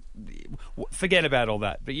happen? Forget about all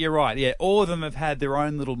that. But you're right. Yeah, all of them have had their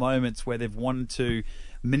own little moments where they've wanted to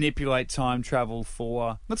manipulate time travel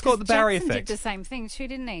for, let's call it the Barry Jackson effect. did the same thing too,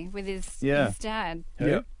 didn't he? With his dad, Who?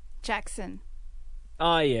 Yeah. Jackson.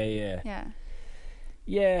 Oh, yeah. Yeah.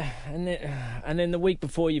 Yeah, and then the week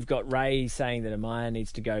before you've got Ray saying that Amaya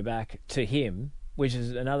needs to go back to him, which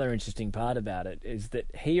is another interesting part about it, is that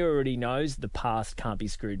he already knows the past can't be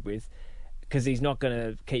screwed with because he's not going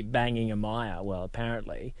to keep banging Amaya, well,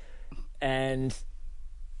 apparently. And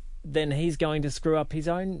then he's going to screw up his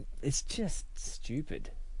own... It's just stupid.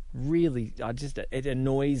 Really, it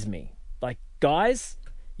annoys me. Like, guys...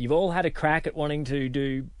 You've all had a crack at wanting to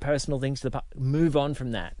do personal things to the past. Move on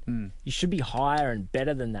from that. You should be higher and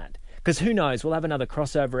better than that. Because who knows? We'll have another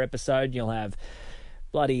crossover episode and you'll have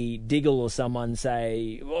bloody Diggle or someone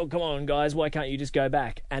say, well, come on, guys, why can't you just go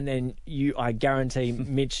back? And then I guarantee,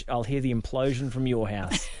 Mitch, I'll hear the implosion from your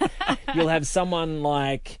house. You'll have someone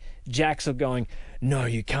like Jaxel going, no,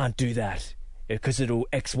 you can't do that because it'll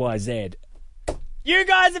XYZ. You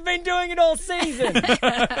guys have been doing it all season.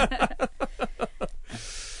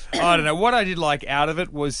 I don't know. What I did like out of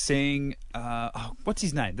it was seeing, what's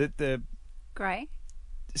his name? The Grey.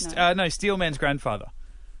 no, Steelman's grandfather.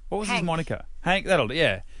 What was his Hank. moniker? Hank.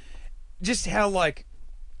 Yeah. Just how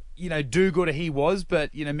do-gooder he was,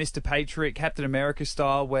 but Mr. Patriot, Captain America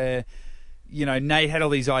style, where Nate had all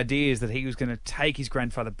these ideas that he was going to take his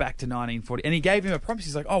grandfather back to 1940, and he gave him a promise.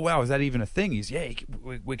 He's like, "Oh wow, is that even a thing?" He's, "Yeah,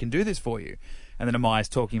 we can do this for you." And then Amaya's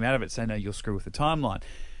talking him out of it, saying, "No, you'll screw with the timeline."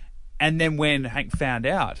 And then when Hank found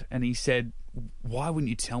out, and he said, "Why wouldn't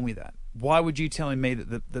you tell me that? Why would you telling me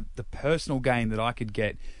that the personal gain that I could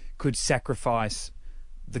get could sacrifice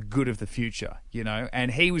the good of the future?"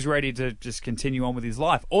 And he was ready to just continue on with his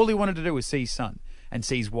life. All he wanted to do was see his son and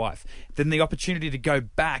see his wife. Then the opportunity to go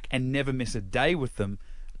back and never miss a day with them.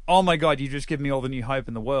 Oh my God, you just give me all the new hope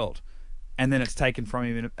in the world. And then it's taken from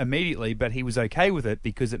him immediately, but he was okay with it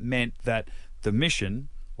because it meant that the mission,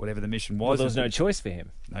 whatever the mission was... Well, there was no choice for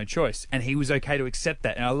him. No choice. And he was okay to accept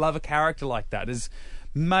that. And I love a character like that. As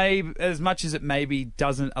much as it maybe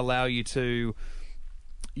doesn't allow you to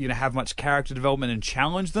have much character development and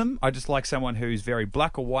challenge them, I just like someone who's very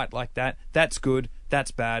black or white like that. That's good.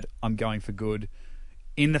 That's bad. I'm going for good.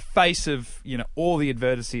 In the face of all the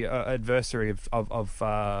adversary of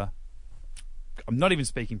I'm not even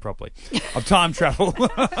speaking properly, of time travel.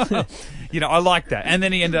 I like that. And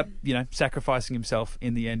then he ended up, sacrificing himself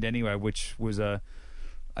in the end anyway, which was a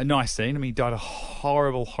nice scene. I mean, he died a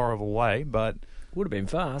horrible, horrible way, but... Would have been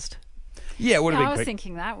fast. Yeah, it would have I been was quick.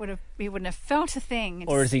 thinking that he wouldn't have felt a thing.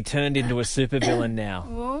 Or has he turned into a supervillain now?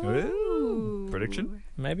 Ooh. Prediction?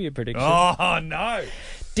 Maybe a prediction. Oh, no.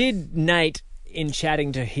 Did Nate in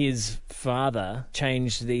chatting to his father,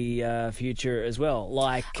 changed the future as well.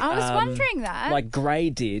 Like I was wondering that. like Grey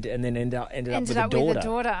did, and then ended up with a daughter. With a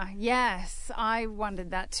daughter. Yes, I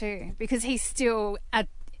wondered that too, because he's still,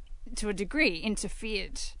 to a degree,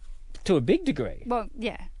 interfered. To a big degree. Well,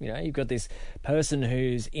 yeah. You know, you've got this person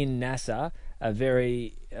who's in NASA, a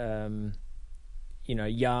very,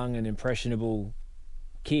 young and impressionable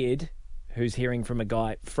kid who's hearing from a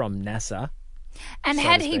guy from NASA. And so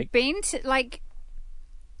had to he speak. been to, like,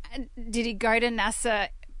 did he go to NASA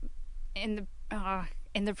in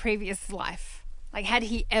the previous life? Like, had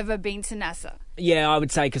he ever been to NASA? Yeah, I would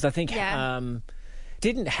say, because I think, Yeah.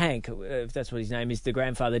 didn't Hank, if that's what his name is, the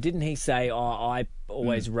grandfather, didn't he say, I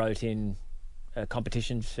always wrote in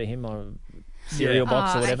competitions for him on cereal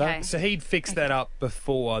box or whatever? Okay. So he'd fixed that up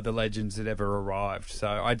before the legends had ever arrived. So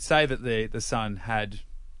I'd say that the son had,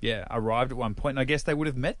 arrived at one point, and I guess they would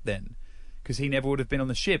have met then, because he never would have been on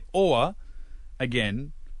the ship. Or,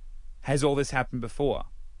 again, has all this happened before?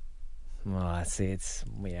 Well, I see.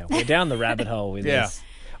 We're down the rabbit hole with Yeah. this.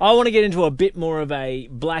 I want to get into a bit more of a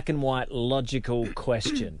black and white logical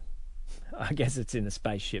question. I guess it's in a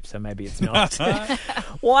spaceship, so maybe it's not.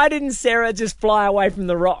 Why didn't Sarah just fly away from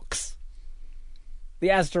the rocks? The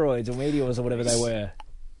asteroids or meteors or whatever they were.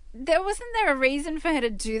 Wasn't there a reason for her to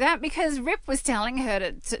do that? Because Rip was telling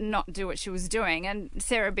her to not do what she was doing, and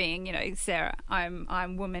Sarah being, Sarah,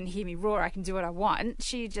 I'm woman, hear me roar, I can do what I want.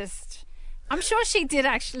 I'm sure she did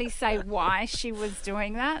actually say why she was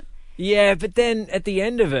doing that. Yeah, but then at the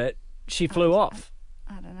end of it, she flew off.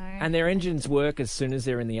 I don't know. And their engines work as soon as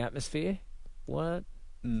they're in the atmosphere. What?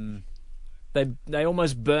 They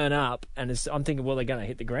almost burn up, and I'm thinking, well, they're going to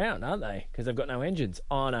hit the ground, aren't they? Because they've got no engines.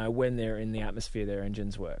 Oh, no, when they're in the atmosphere, their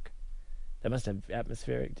engines work. They must have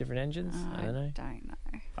atmospheric different engines. I don't know.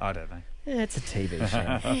 I don't know. Yeah, it's a TV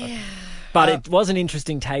show. But it was an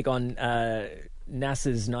interesting take on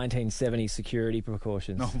NASA's 1970 security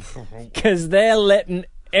precautions. Because they're letting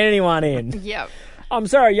anyone in. Yep. I'm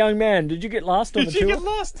sorry, young man, did you get lost on the Did tour? you get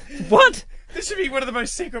lost? What? This should be one of the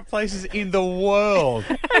most secret places in the world.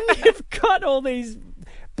 And you've got all these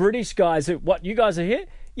British guys who, what, you guys are here?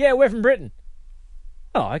 Yeah, we're from Britain.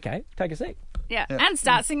 Oh, okay. Take a seat. Yeah, and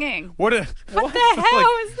start singing. What the hell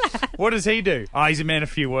is that? What does he do? Oh, he's a man of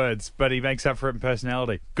few words, but he makes up for it in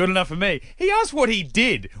personality. Good enough for me. He asked what he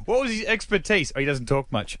did. What was his expertise? Oh, he doesn't talk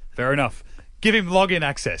much. Fair enough. Give him login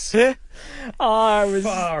access. Oh, it was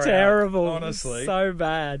Far out, terrible. honestly. So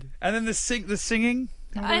bad. And then the singing.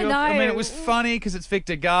 I know. I mean, it was funny because it's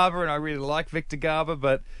Victor Garber, and I really like Victor Garber,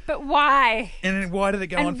 but why? and then why did it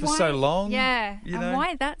go on for why- so long? Yeah. you And know?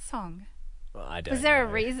 why that song? Well, I don't Was there a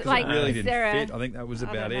know. reason? 'Cause Like, it really was didn't there a? fit. I think that was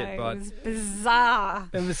I about don't it. know, But it was bizarre.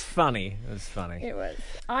 It was funny. It was funny. It was.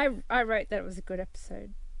 I wrote that it was a good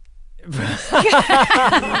episode.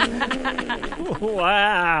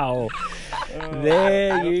 Wow.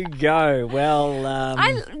 There you go. Well,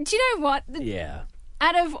 Do you know what? yeah.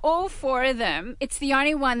 Out of all four of them, it's the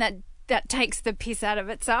only one that takes the piss out of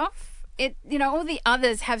itself. All the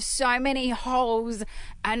others have so many holes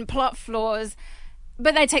and plot flaws,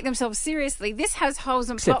 but they take themselves seriously. This has holes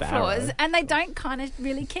and Except plot Arrow. flaws, and they don't kind of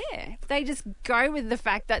really care. They just go with the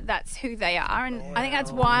fact that that's who they are, and I think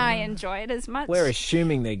that's why I enjoy it as much. We're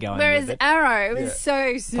assuming they're going Whereas with it. Arrow is so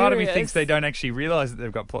serious. part of me thinks they don't actually realise that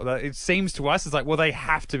they've got plot. It seems to us it's like, well, they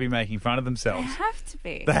have to be making fun of They themselves. have to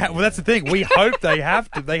be. Well, that's the thing. We hope they have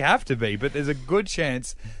to. They have to be, but there's a good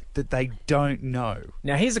chance that they don't know.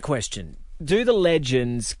 Now, here's a question. Do the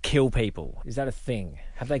legends kill people? Is that a thing?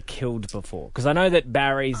 Have they killed before? Because I know that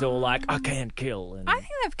Barry's all like, I can't kill. And... I think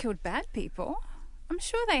they've killed bad people. I'm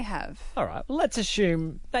sure they have. All right, well, let's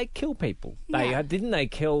assume they kill people. Yeah. Didn't they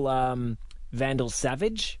kill Vandal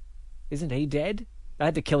Savage? Isn't he dead? They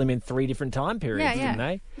had to kill him in 3 different time periods, Yeah, yeah. didn't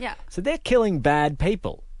they? Yeah. So they're killing bad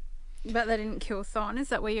people. But they didn't kill Thorn. Is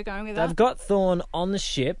that where you're going with that? They've got Thorn on the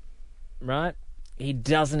ship, right? He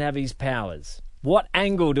doesn't have his powers. What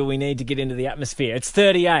angle do we need to get into the atmosphere? It's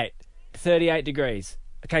 38 degrees.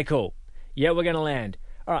 Okay, cool. Yeah, we're going to land.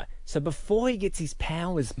 All right, so before he gets his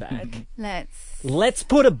powers back, let's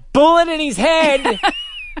put a bullet in his head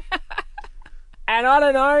and, I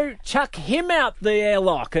don't know, chuck him out the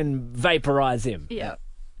airlock and vaporize him. Yeah.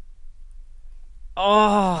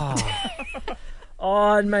 Oh,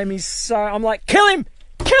 it made me so... I'm like, kill him!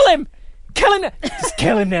 Kill him! Kill him now! Just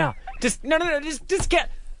kill him now. No, just get...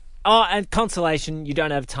 Oh, and consolation, you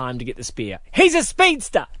don't have time to get the spear. He's a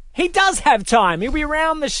speedster. He does have time. He'll be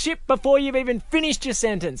around the ship before you've even finished your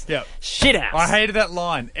sentence. Yep. Shit ass. I hated that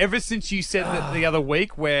line. Ever since you said that the other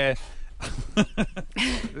week where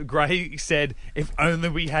Gray said, if only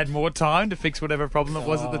we had more time to fix whatever problem it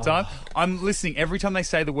was at the time. I'm listening every time they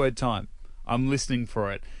say the word time. I'm listening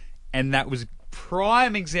for it. And that was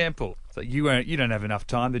prime example. It's like, you don't have enough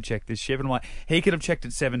time to check this ship. And I'm like, he could have checked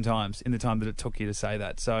it 7 times in the time that it took you to say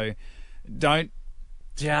that. So don't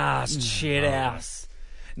Just shit house.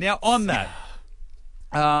 Now, on that,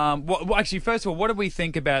 actually, first of all, what did we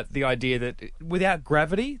think about the idea that without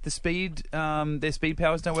gravity, their speed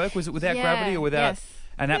powers don't work? Was it without gravity or without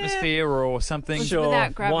an atmosphere or something? Sure,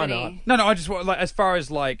 Without gravity. why not? No, I just like as far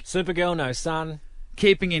as like Supergirl, no sun.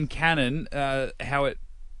 keeping in canon how it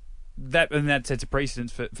that sets a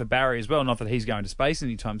precedence for Barry as well. Not that he's going to space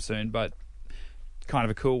anytime soon, but kind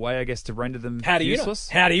of a cool way, I guess, to render them How do useless.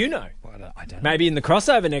 you know? How do you know? Well, I don't know. Maybe in the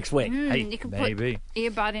crossover next week. Hey, You could maybe. put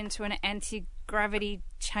Earbud into an anti-gravity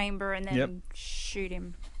chamber and then Yep. shoot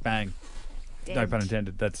him. Bang. Dead. No pun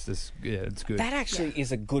intended. That's just it's good. That actually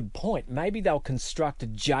is a good point. Maybe they'll construct a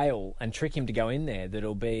jail and trick him to go in there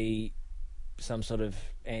that'll be some sort of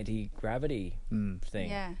anti-gravity thing.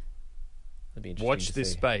 Yeah. That'd be interesting Watch to this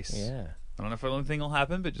see. space. Yeah. I don't know if anything will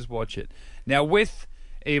happen, but just watch it. Now, with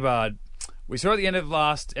Eobard, we saw at the end of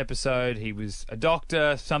last episode he was a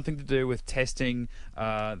doctor, something to do with testing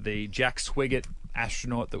the Jack Swigert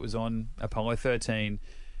astronaut that was on Apollo 13.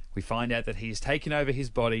 We find out that he's taken over his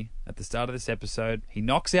body at the start of this episode. He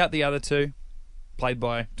knocks out the other two, played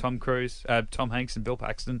by Tom Hanks and Bill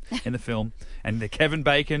Paxton in the film, and the Kevin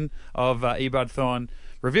Bacon of Eobard Thawne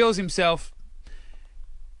reveals himself.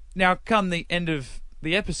 Now, come the end of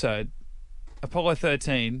the episode, Apollo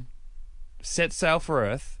 13 sets sail for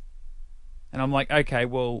Earth, and I'm like, okay,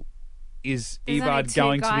 well, is There's only Eobard two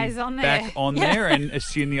going to guys be on there. back on there and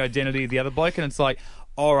assume the identity of the other bloke? And it's like,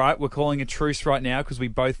 all right, we're calling a truce right now because we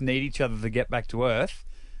both need each other to get back to Earth.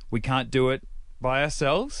 We can't do it by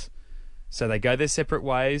ourselves. So they go their separate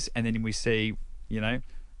ways, and then we see,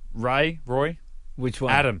 Roy, Which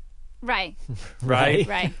one? Adam. Ray. Ray.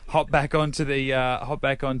 Ray. hop back onto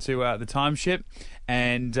the time ship,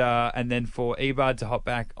 and then for Eobard to hop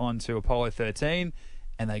back onto Apollo 13,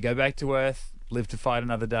 and they go back to Earth, live to fight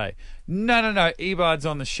another day. No. Eobard's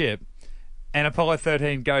on the ship, and Apollo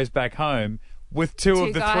 13 goes back home with two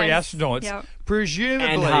of the three guys. astronauts, Yep. presumably,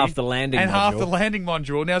 And half the landing half module. the landing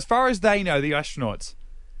module. Now, as far as they know, the astronauts.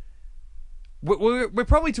 We're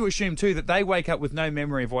probably to assume, too, that they wake up with no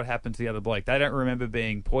memory of what happened to the other bloke. They don't remember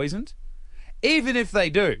being poisoned. Even if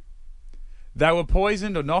they do, they were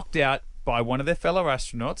poisoned or knocked out by one of their fellow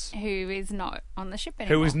astronauts, Who is not on the ship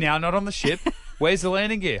anymore. who is now not on the ship. Where's the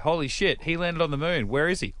landing gear? Holy shit, he landed on the moon. Where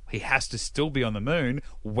is he? He has to still be on the moon.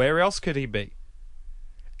 Where else could he be?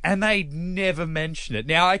 And they never mention it.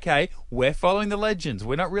 Now, okay, we're following the legends.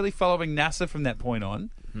 We're not really following NASA from that point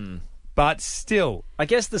on. But still. I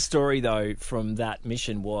guess the story, though, from that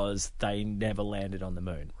mission was they never landed on the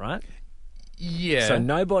moon, right? Yeah. So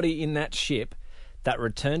nobody in that ship that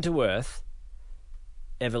returned to Earth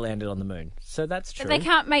ever landed on the moon. So that's true. But they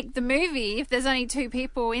can't make the movie if there's only two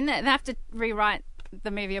people in it. They have to rewrite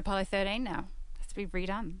the movie Apollo 13 now. It has to be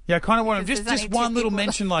redone. Yeah, I kind of want to Because just there's only one two little people.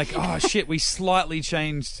 mention like, oh shit, we slightly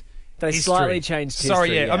changed. They history. slightly changed history.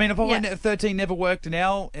 Sorry, yeah. I mean, Apollo Yeah. 13 never worked in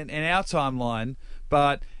our timeline,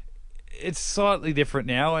 but it's slightly different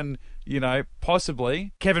now, and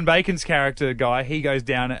possibly Kevin Bacon's character guy, he goes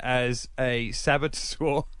down as a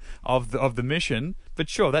saboteur of the mission. But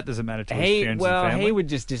sure, that doesn't matter to his friends and family. he would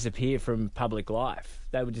just disappear from public life.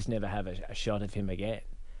 They would just never have a shot of him again.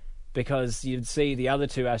 Because you'd see the other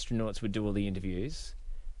two astronauts would do all the interviews,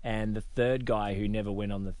 and the third guy who never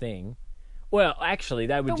went on the thing, well, actually,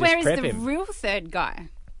 they would But just where is prep the him. real third guy?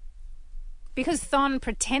 Because Thawne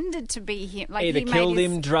pretended to be him. Like Either he made killed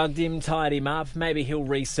his... him, drugged him, tied him up. Maybe he'll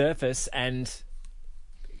resurface, and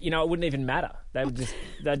it wouldn't even matter. They'd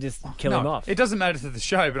just kill him off. It doesn't matter to the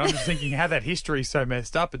show, but I'm just thinking how that history is so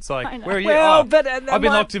messed up. It's I like, know. where are you? Well, but, I've that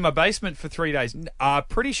been might- locked in my basement for 3 days.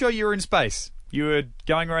 Pretty sure you were in space. You were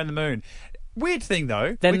going around the moon. Weird thing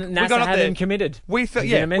though. Then we NASA got up had there. him committed. We fell,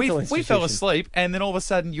 He's in yeah, a mental we fell institution. asleep, and then all of a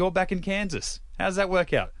sudden you're back in Kansas. How does that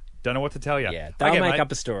work out? Don't know what to tell you. Yeah, they'll Okay, make mate.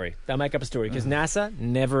 up a story. They'll make up a story because NASA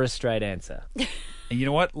never a straight answer. And you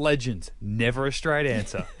know what? Legends. Never a straight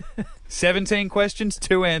answer. 17 questions,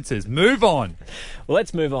 2 answers. Move on. Well,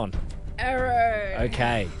 let's move on. Arrow.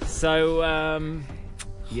 Okay, so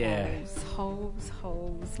yeah, Holes,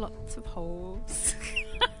 lots of holes.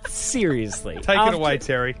 seriously, Take it away,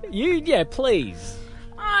 Terry. Please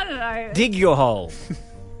I don't know. dig your hole.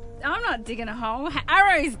 I'm not digging a hole.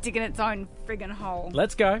 Arrow's digging its own friggin' hole.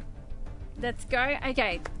 Let's go. Let's go.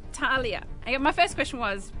 Okay, Talia. Okay, my first question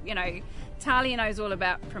was, Talia knows all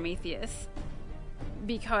about Prometheus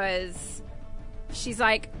because she's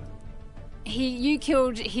like, you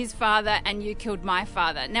killed his father and you killed my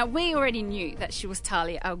father. Now, we already knew that she was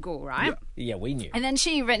Talia al Ghul, right? Yeah, we knew. And then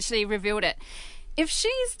she eventually revealed it. If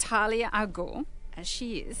she's Talia al Ghul, as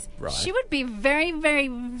she is, Right. she would be very, very,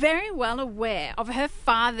 very well aware of her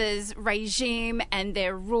father's regime and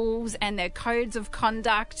their rules and their codes of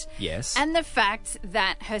conduct. Yes. And the fact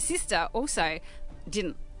that her sister also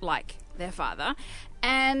didn't like their father.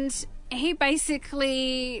 And he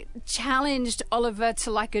basically challenged Oliver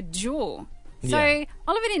to like a duel. So Yeah.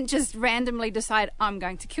 Oliver didn't just randomly decide, I'm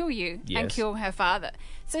going to kill you and Yes. kill her father.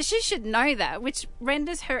 So she should know that, which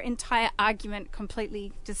renders her entire argument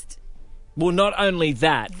completely just Well, not only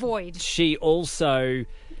that, void. she also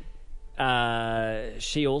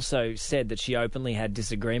said that she openly had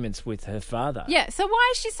disagreements with her father. Yeah, so why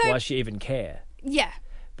is she so... Why she even care? Yeah.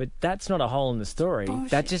 But that's not a hole in the story.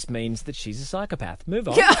 Bullshit. That just means that she's a psychopath. Move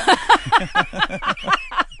on.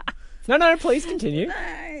 No, please continue.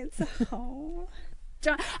 It's a hole.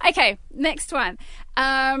 Okay, next one.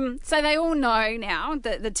 So they all know now,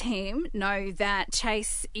 that the team know that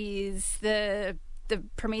Chase is the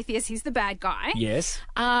Prometheus, he's the bad guy. Yes.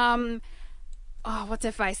 What's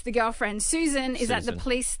her face? The girlfriend Susan is at the Susan.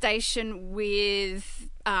 police station with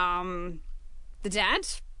the dad.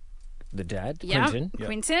 The dad, Yeah, Quentin.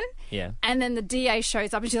 Quentin. Yeah. And then the DA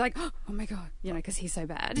shows up and she's like, oh my God, because he's so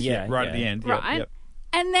bad. Yeah. Right yeah. at the end. Right. Yep.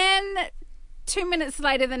 And then 2 minutes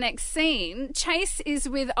later, the next scene, Chase is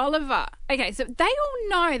with Oliver. Okay, so they all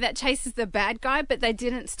know that Chase is the bad guy, but they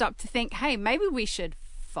didn't stop to think, hey, maybe we should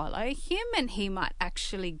follow him and he might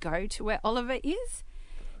actually go to where Oliver is.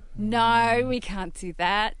 No, we can't do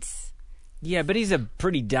that. Yeah, but he's a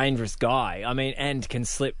pretty dangerous guy. I mean, and can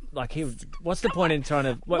slip. Like, what's the point in trying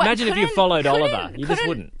to... Well, imagine if you followed Oliver. You just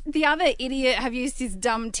wouldn't. The other idiot have used his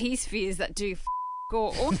dumb T-spheres that do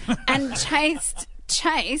all and chased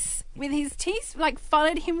Chase with his T... Like,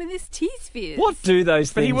 followed him with his T-spheres. What do those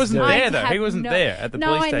But things he wasn't do? I there, though. have He wasn't no- there at the No,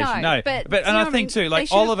 police I station. know, No, but and you know I what I think, mean? too, They like,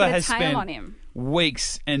 should have Oliver put a has tail spent on him.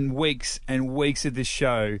 weeks and weeks and weeks of this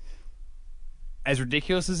show, as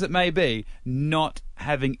ridiculous as it may be, not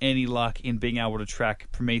having any luck in being able to track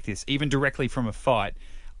Prometheus, even directly from a fight.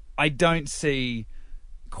 I don't see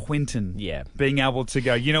Quentin being able to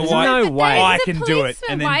go, you know There's what? no But way. I he's a can do it.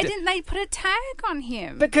 policeman. And then Why didn't they put a tag on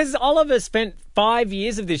him? Because Oliver spent 5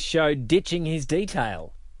 years of this show ditching his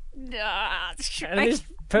detail. And this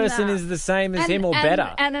person is the same as him or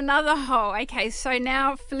better. And another hole. Okay, so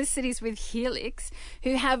now Felicity's with Helix,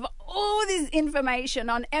 who have all this information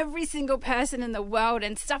on every single person in the world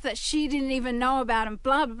and stuff that she didn't even know about and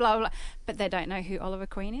blah, blah, blah, blah. But they don't know who Oliver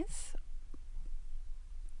Queen is?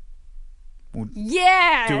 Well,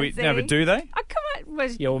 Yeah! do we see? never do they? Oh, come on.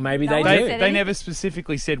 Was, Yeah, well, maybe no they one do. said They never anything.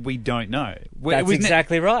 specifically said we don't know. That's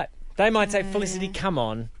exactly right. They might say, Felicity, come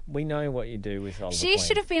on. We know what you do with Oliver She Queen.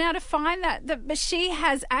 should have been able to find that, but she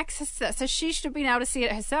has access to that, so she should have been able to see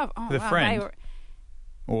it herself. Oh, The wow, friend? they were...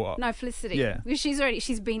 Or, No, Felicity. Yeah. Because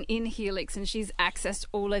she's been in Helix and she's accessed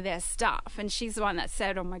all of their stuff. And she's the one that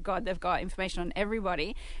said, oh my God, they've got information on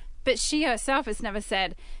everybody. But she herself has never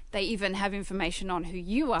said they even have information on who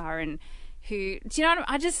you are and who... Do you know what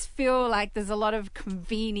I just feel like there's a lot of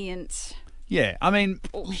convenient yeah, I mean,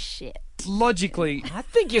 bullshit. logically, I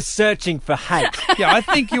think you're searching for hate. yeah, I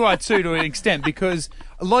think you are too to an extent, because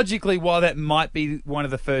logically, while that might be one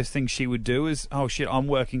of the first things she would do is, oh shit, I'm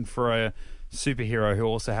working for a superhero who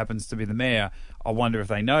also happens to be the mayor. I wonder if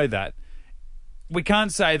they know that. We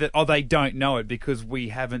can't say that, oh, they don't know it, because we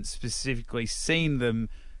haven't specifically seen them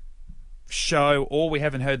show, or we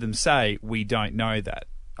haven't heard them say, we don't know that.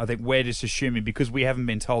 I think we're just assuming, because we haven't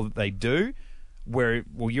been told that they do,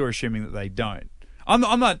 you're assuming that they don't. I'm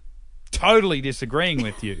not totally disagreeing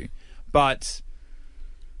with you, but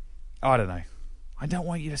I don't know. I don't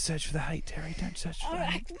want you to search for the hate, Terry. Don't search for the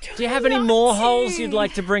hate. Do you have any more holes you'd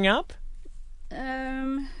like to bring up? If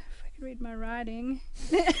I could read my writing.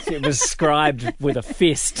 It was scribed with a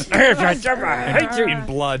fist. I hate you. In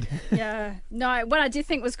blood. Yeah. No, what I did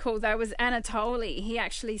think was cool, though, was Anatoly. He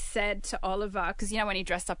actually said to Oliver, because, when he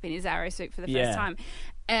dressed up in his arrow suit for the Yeah. first time,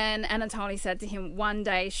 and Anatoly said to him, one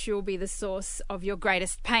day she'll be the source of your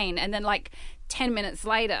greatest pain. And then, 10 minutes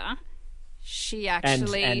later, she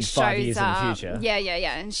actually and shows 5 years in the up. future.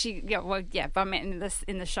 Yeah. And she, but I meant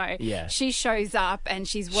in the show. Yeah. She shows up and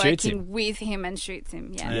she's Shoots working him. with him and shoots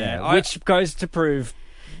him. Yeah. Yeah, which goes to prove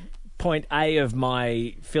point A of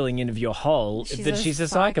my filling in of your hole, that she's a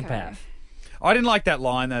psycho. psychopath. I didn't like that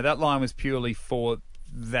line, though. That line was purely for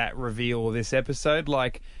that reveal of this episode.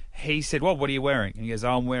 He said, well, what are you wearing? And he goes,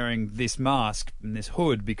 I'm wearing this mask and this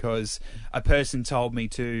hood because a person told me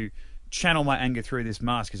to channel my anger through this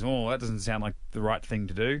mask. He goes, oh, that doesn't sound like the right thing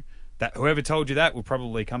to do. that whoever told you that will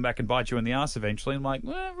probably come back and bite you in the ass eventually. I'm like,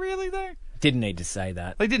 well, really though? Didn't need to say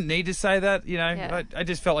that. They didn't need to say that, you know. Yeah. I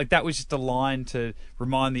just felt like that was just a line to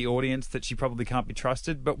remind the audience that she probably can't be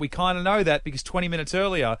trusted. But we kind of know that because 20 minutes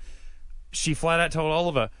earlier, she flat out told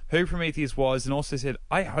Oliver who Prometheus was and also said,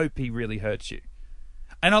 I hope he really hurts you.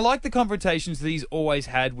 And I like the confrontations that he's always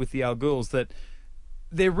had with the Al Ghuls, that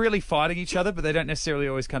they're really fighting each other, but they don't necessarily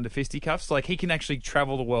always come to fisticuffs. Like, he can actually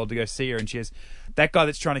travel the world to go see her, and she has, that guy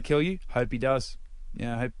that's trying to kill you, hope he does.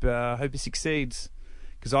 Yeah, hope he succeeds.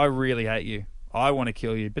 Because I really hate you. I want to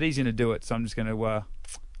kill you, but he's going to do it, so I'm just going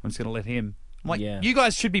to let him. I'm like, you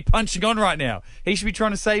guys should be punching on right now. He should be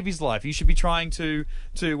trying to save his life. You should be trying to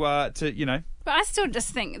you know. But I still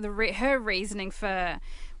just think her reasoning for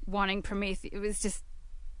wanting Prometheus, it was just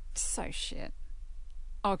so shit.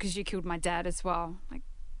 Oh, because you killed my dad as well. Like,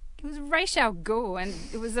 it was Ra's al Ghul, and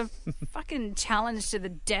it was a fucking challenge to the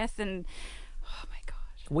death, and oh my god.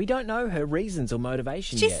 We don't know her reasons or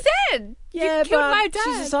motivation She yet. said, Yeah, you killed but my dad.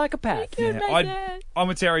 she's a psychopath. You killed my dad. I'm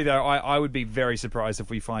with Terry, though. I would be very surprised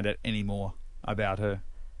if we find out any more about her.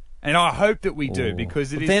 And I hope that we do,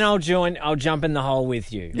 because it is... Then I'll jump in the hole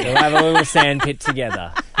with you. We'll have a little sandpit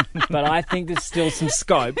together. But I think there's still some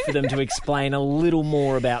scope for them to explain a little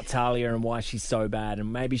more about Talia and why she's so bad,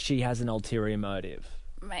 and maybe she has an ulterior motive.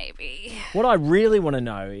 Maybe. What I really want to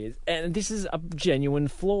know is, and this is a genuine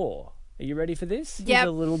flaw. Are you ready for this? Yeah, There's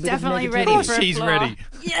a little bit definitely of ready negativity. for a she's flaw. ready.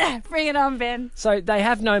 Yeah, bring it on, Ben. So they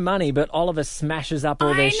have no money, but Oliver smashes up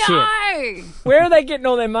all their shit. I know. Where are they getting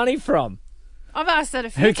all their money from? I've asked that a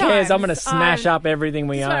few Who times. cares? I'm going to smash up everything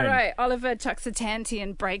we That's own. right. Oliver chucks a tanty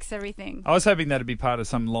and breaks everything. I was hoping that'd be part of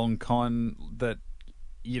some long con that,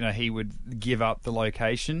 you know, he would give up the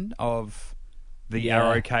location of the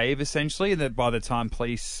Arrow Cave, essentially, and that by the time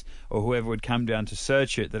police or whoever would come down to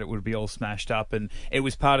search it, that it would be all smashed up, and it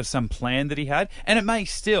was part of some plan that he had. And it may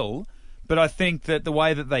still, but I think that the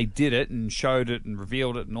way that they did it and showed it and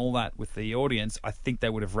revealed it and all that with the audience, I think they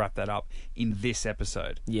would have wrapped that up in this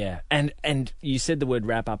episode. Yeah, and you said the word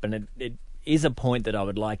wrap up, and it is a point that I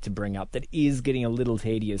would like to bring up that is getting a little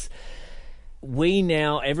tedious.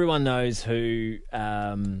 Everyone knows who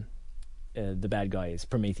the bad guy is,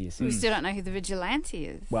 Prometheus. We still don't know who the vigilante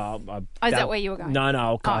is. Well, is that where you were going?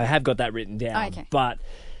 No, I have got that written down. Oh, okay. But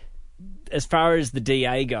as far as the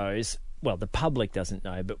DA goes, well, the public doesn't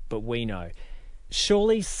know, but we know.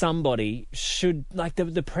 Surely somebody should, like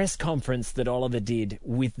the press conference that Oliver did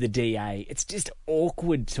with the DA, it's just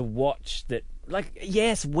awkward to watch that. Like,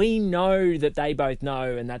 yes, we know that they both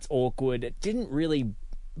know, and that's awkward. It didn't really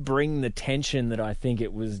bring the tension that I think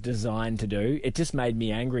it was designed to do. It just made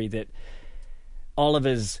me angry that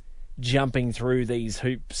Oliver's jumping through these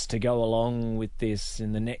hoops to go along with this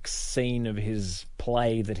in the next scene of his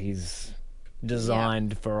play that he's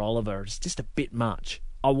designed for Oliver. It's just a bit much.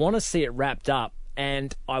 I want to see it wrapped up,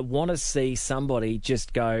 and I want to see somebody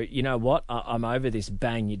just go, you know what, I'm over this,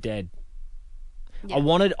 bang, you're dead. Yeah. I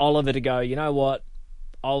wanted Oliver to go, you know what,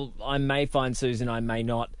 I may find Susan, I may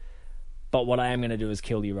not, but what I am going to do is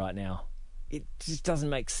kill you right now. It just doesn't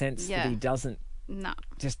make sense that he doesn't No.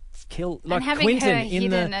 just kill. Like And having Quentin her in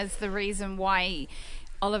hidden the... as the reason why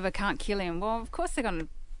Oliver can't kill him, well, of course they're going to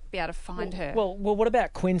be able to find her. Well, what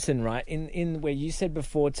about Quentin, right? In where you said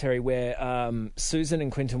before, Terry, where Susan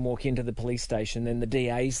and Quentin walk into the police station, then the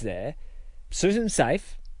DA's there. Susan's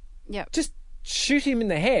safe. Yep. Just shoot him in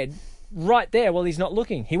the head right there while he's not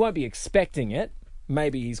looking. He won't be expecting it.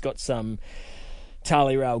 Maybe he's got some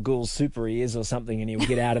Talia al Ghul super ears or something and he'll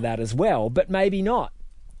get out of that as well, but maybe not,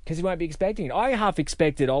 because he won't be expecting it. I half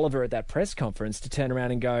expected Oliver at that press conference to turn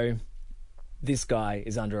around and go, this guy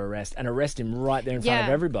is under arrest, and arrest him right there in front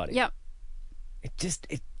of everybody. Yep.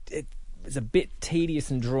 It was a bit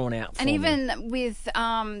tedious and drawn out for And me. even with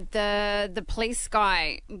the police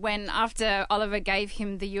guy, when after Oliver gave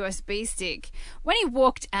him the USB stick, when he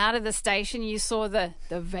walked out of the station, you saw the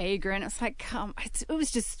vagrant. It's like, it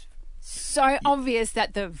was just so obvious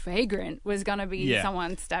that the vagrant was going to be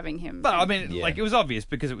someone stabbing him. But I mean, like, it was obvious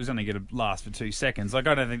because it was only going to last for 2 seconds. Like,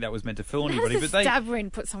 I don't think that was meant to fool How anybody. does But a stab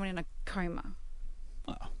wound put someone in a coma?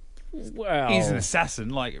 well, he's an assassin.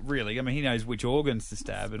 Like, really, I mean, he knows which organs to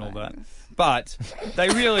stab and all that. But they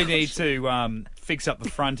really need to fix up the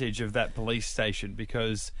frontage of that police station,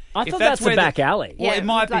 because I if thought that's where the back alley. Well, Yeah, it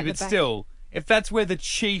might like be, the but back. still. If that's where the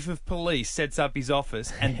chief of police sets up his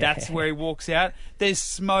office and that's where he walks out, there's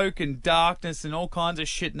smoke and darkness and all kinds of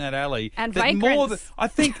shit in that alley. And that vagrants. I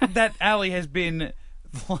think that alley has been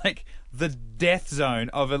like the death zone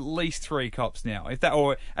of at least 3 cops now,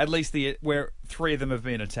 or at least where 3 of them have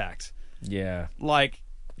been attacked. Yeah. Like,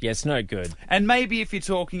 Yeah, it's no good. And maybe if you're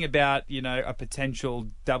talking about, a potential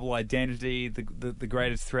double identity, the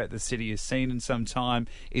greatest threat the city has seen in some time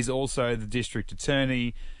is also the district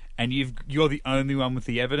attorney, and you're the only one with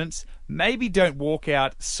the evidence, maybe don't walk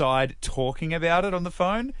outside talking about it on the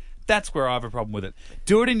phone. That's where I have a problem with it.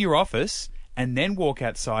 Do it in your office and then walk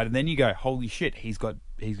outside, and then you go, holy shit, he's got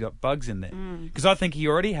bugs in there. Because I think he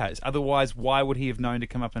already has. Otherwise, why would he have known to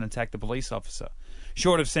come up and attack the police officer?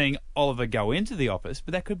 Short of seeing Oliver go into the office,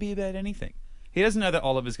 but that could be about anything. He doesn't know that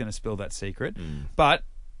Oliver's going to spill that secret, but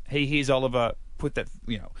he hears Oliver put that,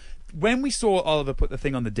 when we saw Oliver put the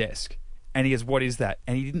thing on the desk, and he goes, what is that?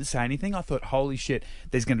 And he didn't say anything. I thought, holy shit,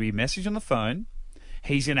 there's going to be a message on the phone.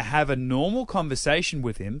 He's going to have a normal conversation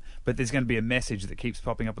with him, but there's going to be a message that keeps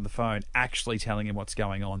popping up on the phone actually telling him what's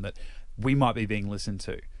going on, that we might be being listened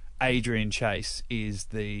to. Adrian Chase is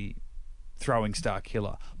the throwing star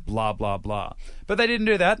killer, blah, blah, blah. But they didn't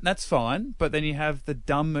do that, and that's fine. But then you have the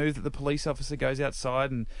dumb move that the police officer goes outside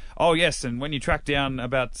and, oh, yes, and when you track down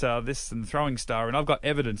about this and the throwing star, and I've got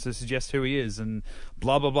evidence to suggest who he is, and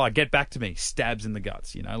blah, blah, blah, get back to me, stabs in the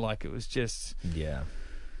guts, like it was just... Yeah.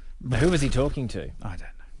 Who was he talking to? I don't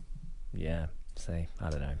know. Yeah, see, I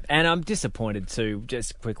don't know. And I'm disappointed too,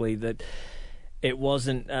 just quickly, that it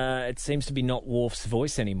wasn't, it seems to be not Worf's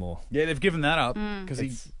voice anymore. Yeah, they've given that up because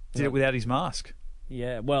he did it without his mask.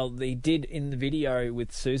 Yeah, well, he did in the video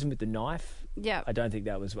with Susan with the knife. Yeah. I think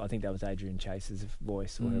that was Adrian Chase's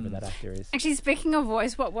voice, or whoever that actor is. Actually, speaking of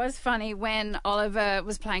voice, what was funny when Oliver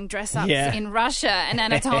was playing dress-ups Yeah. in Russia and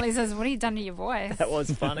Anatoly says, what have you done to your voice? That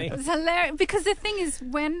was funny. It's hilarious because the thing is,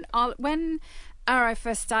 when Arrow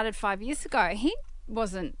first started 5 years ago, he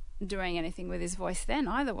wasn't doing anything with his voice then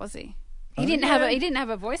either, was he? He didn't have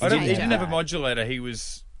a voice changer. He didn't have a modulator. He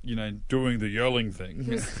was, doing the yelling thing.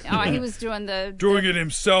 He was doing doing it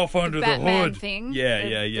himself under the Batman hood thing. Yeah.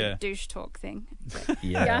 The douche talk thing.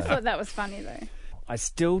 Yeah. I thought that was funny though. I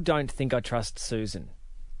still don't think I trust Susan.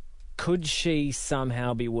 Could she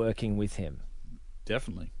somehow be working with him?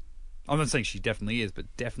 Definitely. I'm not saying she definitely is, but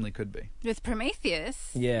definitely could be. With Prometheus,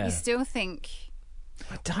 Yeah. you still think...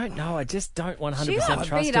 I don't know. I just don't 100% She got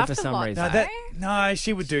trust beat her up for a some lot, reason. though. No,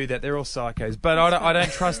 she would do that. They're all psychos. But I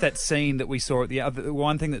don't trust that scene that we saw at the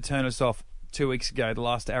one thing that turned us off 2 weeks ago, the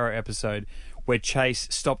last Arrow episode, where Chase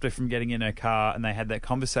stopped her from getting in her car and they had that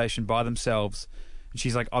conversation by themselves. And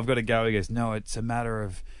she's like, I've got to go. He goes, no, it's a matter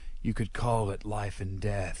of, you could call it life and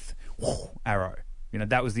death. Arrow.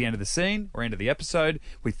 That was the end of the scene or end of the episode.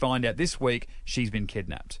 We find out this week she's been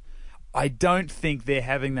kidnapped. I don't think they're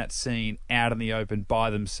having that scene out in the open by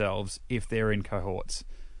themselves if they're in cohorts.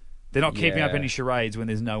 They're not keeping up any charades when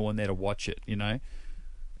there's no one there to watch it,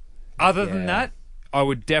 Other than that, I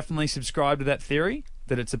would definitely subscribe to that theory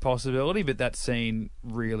that it's a possibility, but that scene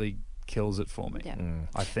really kills it for me, Yeah.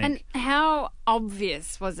 I think. And how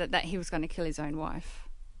obvious was it that he was going to kill his own wife?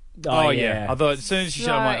 Oh, yeah. I thought as soon as she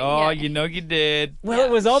shot him, I'm like, you did. Well,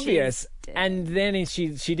 it was obvious. dead. And then she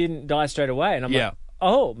didn't die straight away. And I'm Yeah. like,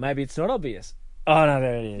 oh, maybe it's not obvious. Oh, no,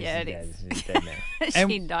 there it is. Yeah, it She's is. dead. She's dead now.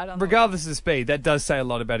 She died on the regardless of the speed, that does say a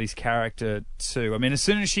lot about his character too. I mean, as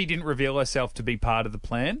soon as she didn't reveal herself to be part of the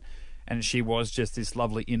plan, and she was just this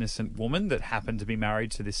lovely innocent woman that happened to be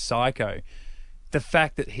married to this psycho, the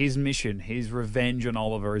fact that his mission, his revenge on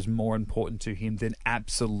Oliver, is more important to him than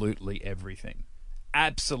absolutely everything.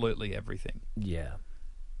 Absolutely everything. Yeah.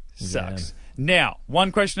 Sucks. Now,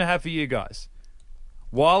 one question I have for you guys.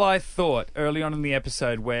 While I thought early on in the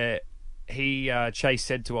episode where Chase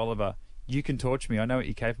said to Oliver, you can torture me, I know what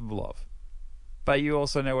you're capable of. But you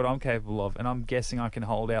also know what I'm capable of, and I'm guessing I can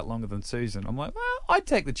hold out longer than Susan. I'm like, well, I'd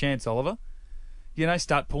take the chance, Oliver.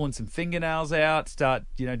 Start pulling some fingernails out, start,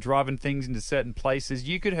 driving things into certain places.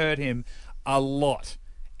 You could hurt him a lot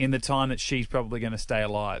in the time that she's probably going to stay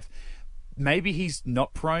alive. Maybe he's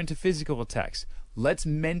not prone to physical attacks. Let's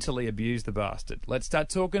mentally abuse the bastard. Let's start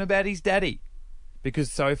talking about his daddy.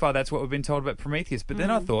 Because so far that's what we've been told about Prometheus. But then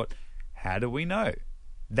I thought, how do we know?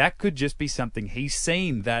 That could just be something. He's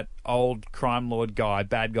seen that old crime lord guy,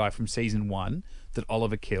 bad guy from season 1 that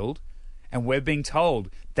Oliver killed. And we're being told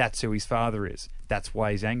that's who his father is. That's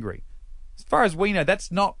why he's angry. As far as we know,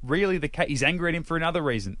 that's not really the case. He's angry at him for another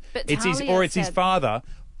reason. But It's his Talia his said- father,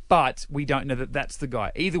 but we don't know that that's the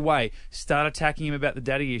guy. Either way, start attacking him about the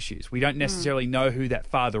daddy issues. We don't necessarily know who that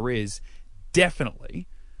father is, definitely,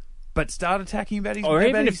 but start attacking him about his... Or about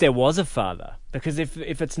even his- if there was a father. Because if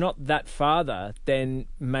it's not that father, then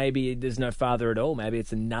maybe there's no father at all. Maybe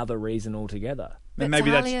it's another reason altogether. But And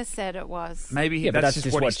maybe Talia said it was. maybe Yeah, but that's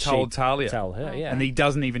just what he's told Talia. Tell her, yeah. And he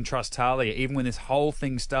doesn't even trust Talia, even when this whole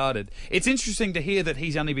thing started. It's interesting to hear that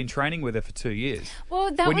he's only been training with her for 2 years.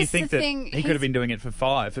 Well, that when was you think the that thing. he could have been doing it for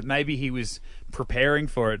 5, but maybe he was preparing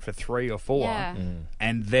for it for 3 or 4. Yeah.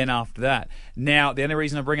 And then after that. Now, the only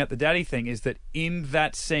reason I bring up the daddy thing is that in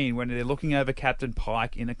that scene, when they're looking over Captain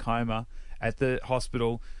Pike in a coma at the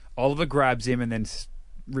hospital, Oliver grabs him and then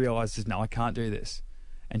realizes, no, I can't do this.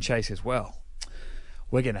 And Chase says, well,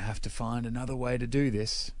 we're going to have to find another way to do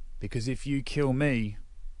this, because if you kill me,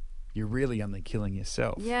 you're really only killing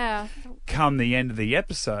yourself. Yeah. Come the end of the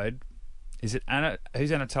episode, is it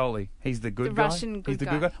who's Anatoly? He's the good The guy? Russian He's good the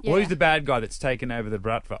guy. good guy? Yeah. Or who's the bad guy that's taken over the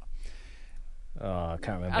Bratva? Oh, I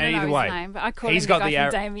can't remember. I don't Either know way, his name, but I call he's him got the the guy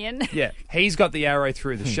arrow- from Damien. Yeah, he's got the arrow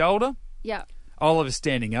through the shoulder. Yeah. Oliver's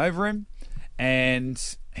standing over him,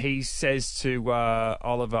 and he says to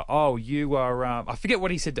Oliver, oh, you are... I forget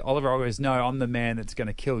what he said to Oliver. Oliver goes, no, I'm the man that's going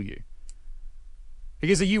to kill you. He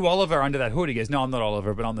goes, are you Oliver under that hood? He goes, no, I'm not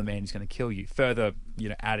Oliver, but I'm the man who's going to kill you. Further,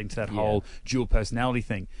 adding to that whole dual personality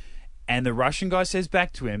thing. And the Russian guy says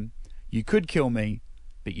back to him, you could kill me,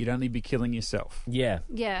 but you'd only be killing yourself. Yeah.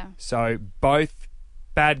 Yeah. So both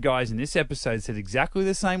bad guys in this episode said exactly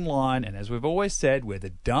the same line, and as we've always said, we're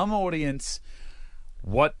the dumb audience.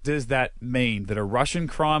 What does that mean? That a Russian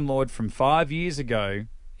crime lord from 5 years ago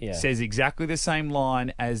says exactly the same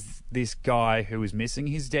line as this guy who is missing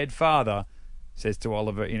his dead father says to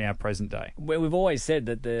Oliver in our present day. Well, we've always said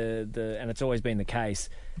that the and it's always been the case,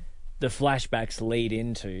 the flashbacks lead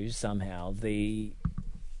into somehow the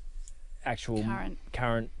actual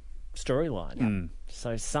current storyline.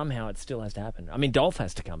 So somehow it still has to happen. I mean, Dolph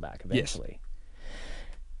has to come back eventually.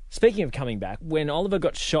 Speaking of coming back, when Oliver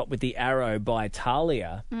got shot with the arrow by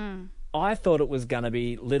Talia, I thought it was going to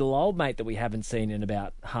be little old mate that we haven't seen in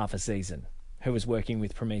about half a season, who was working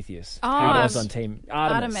with Prometheus. Oh, who was on Team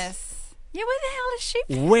Artemis. Yeah, where the hell is she?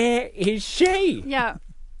 Where is she? Yeah.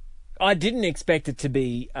 I didn't expect it to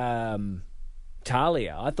be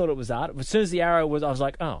Talia. I thought it was Artemis. As soon as the arrow was, I was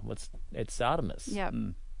like, oh, it's Artemis. Yeah.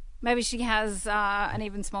 Maybe she has an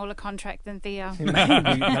even smaller contract than Thea.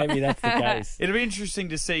 Maybe that's the case. It'll be interesting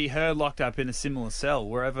to see her locked up in a similar cell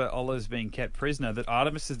wherever Oliver's being kept prisoner, that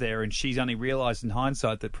Artemis is there and she's only realised in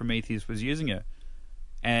hindsight that Prometheus was using her.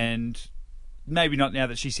 And maybe not now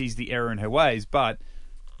that she sees the error in her ways, but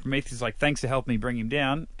Prometheus is like, thanks for helping me bring him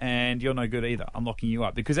down, and you're no good either. I'm locking you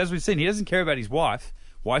up. Because as we've seen, he doesn't care about his wife.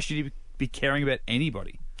 Why should he be caring about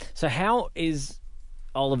anybody? So how is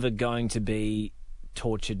Oliver going to be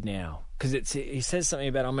tortured now? Because he says something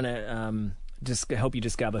about, I'm going to just help you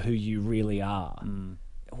discover who you really are.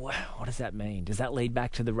 Wow, what does that mean? Does that lead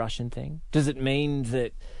back to the Russian thing? Does it mean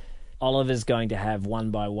that Oliver's going to have one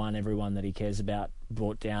by one everyone that he cares about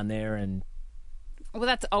brought down there and Well,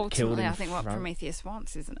 that's ultimately, in I think, what front? Prometheus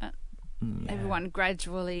wants, isn't it? Everyone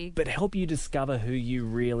gradually but help you discover who you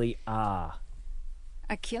really are?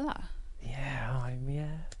 a killer. Yeah.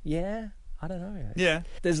 I don't know. Yeah.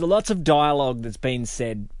 There's lots of dialogue that's been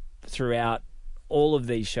said throughout all of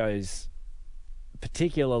these shows,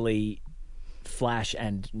 particularly Flash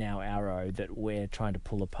and now Arrow, that we're trying to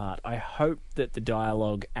pull apart. I hope that the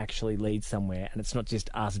dialogue actually leads somewhere and it's not just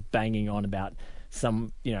us banging on about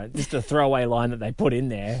some, just a throwaway line that they put in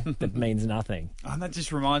there that means nothing. And that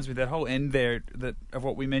just reminds me, that whole end there of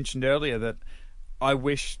what we mentioned earlier, that I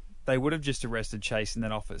wish they would have just arrested Chase in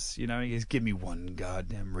that office. He goes, give me one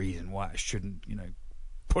goddamn reason why I shouldn't,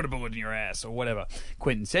 put a bullet in your ass or whatever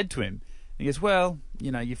Quentin said to him. He goes, well,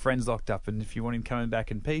 your friend's locked up, and if you want him coming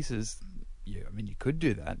back in pieces, you could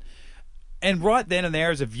do that. And right then and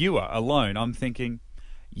there, as a viewer alone, I'm thinking,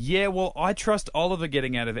 yeah, well, I trust Oliver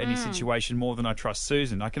getting out of any situation more than I trust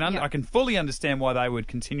Susan. I can fully understand why they would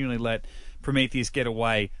continually let Prometheus get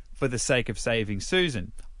away for the sake of saving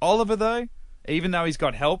Susan. Oliver, though, even though he's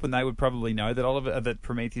got help, and they would probably know that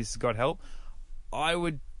Prometheus has got help, I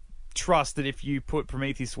would trust that if you put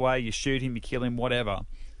Prometheus away, you shoot him, you kill him, whatever,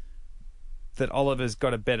 that Oliver's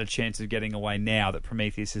got a better chance of getting away now that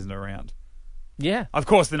Prometheus isn't around. Yeah. Of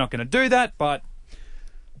course, they're not going to do that, but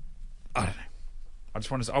I don't know.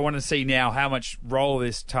 I want to see now how much role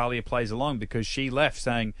this Talia plays along, because she left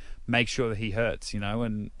saying, make sure that he hurts,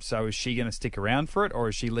 and so is she going to stick around for it, or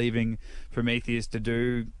is she leaving Prometheus to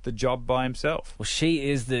do the job by himself? Well, she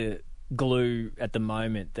is the glue at the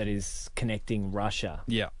moment that is connecting Russia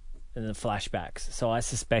Yeah. and the flashbacks. So I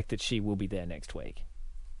suspect that she will be there next week.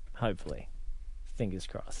 Hopefully. Fingers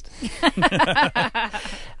crossed. What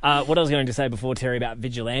I was going to say before, Terry, about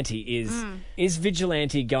Vigilante is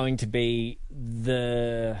Vigilante going to be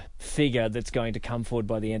the figure that's going to come forward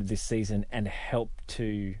by the end of this season and help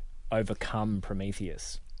to overcome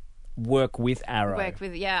Prometheus? work with Arrow.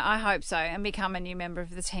 I hope so, and become a new member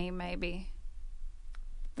of the team, maybe.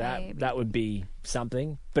 Maybe. That would be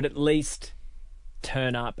something. But at least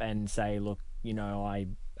turn up and say, look, I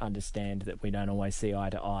understand that we don't always see eye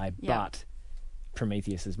to eye, but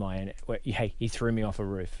Prometheus is my... Hey, he threw me off a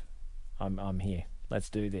roof. I'm here. Let's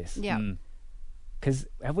do this. Yeah. Because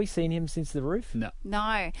have we seen him since the roof?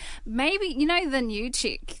 No. Maybe, the new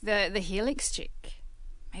chick, the Helix chick.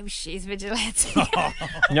 Maybe she's Vigilante.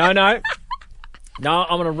 No, I'm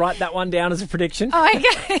going to write that one down as a prediction. Oh,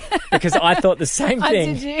 okay. Because I thought the same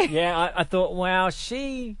thing. Did you? Yeah, I thought, wow,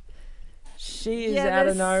 she is out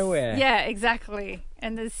of nowhere. Yeah, exactly.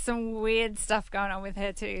 And there's some weird stuff going on with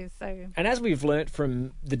her too. So. And as we've learnt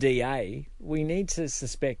from the DA, we need to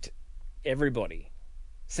suspect everybody.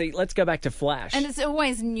 See, let's go back to Flash. And it's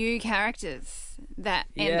always new characters that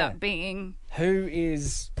end up being... Who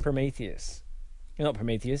is Prometheus? Not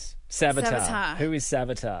Prometheus. Savitar. Who is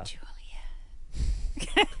Savitar?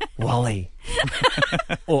 Julia. Wally.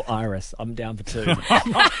 Or Iris. I'm down for 2.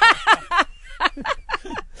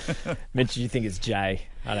 Mitch, you think it's Jay?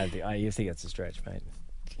 I don't think... you think it's a stretch, mate.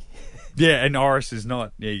 Yeah, and Iris is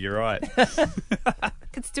not. Yeah, you're right.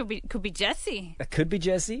 Could be Jesse. It could be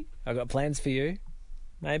Jesse. I've got plans for you.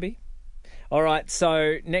 Maybe. All right,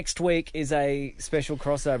 so next week is a special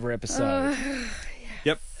crossover episode.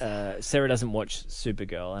 Yep. Sarah doesn't watch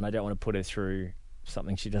Supergirl, and I don't want to put her through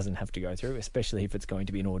something she doesn't have to go through, especially if it's going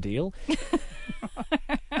to be an ordeal,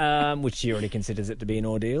 which she already considers it to be an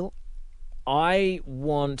ordeal. I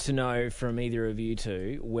want to know from either of you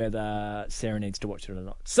two whether Sarah needs to watch it or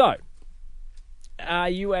not. So, are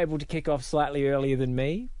you able to kick off slightly earlier than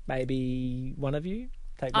me? Maybe one of you?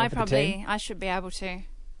 Take one for the team? I should be able to.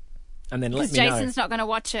 And then let me Because know. Jason's not going to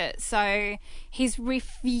watch it, so he's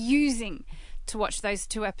refusing to watch those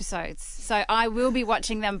 2 episodes. So I will be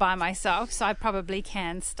watching them by myself, so I probably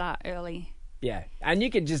can start early. Yeah, and you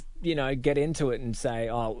could just, get into it and say,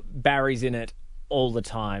 oh, Barry's in it all the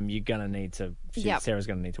time. You're going to need to... Sarah's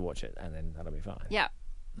going to need to watch it, and then that'll be fine. Yeah,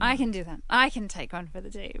 I can do that. I can take one for the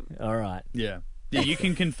team. All right. Yeah, you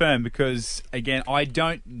can confirm because, again, I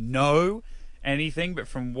don't know anything, but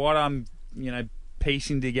from what I'm,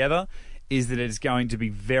 piecing together is that it's going to be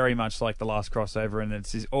very much like the last crossover, and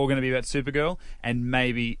it's all going to be about Supergirl, and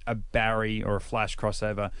maybe a Barry or a Flash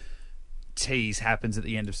crossover tease happens at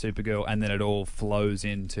the end of Supergirl, and then it all flows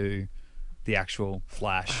into the actual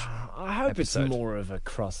Flash. I hope episode. it's more of a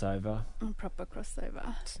crossover. A proper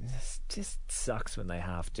crossover. It just sucks when they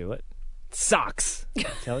half do it. Sucks, I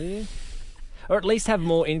tell you. Or at least have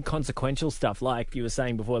more inconsequential stuff, like you were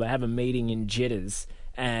saying before. They have a meeting in Jitters,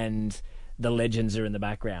 and the Legends are in the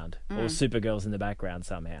background, or Supergirl's in the background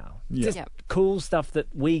somehow. Yeah. Just cool stuff that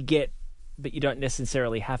we get, but you don't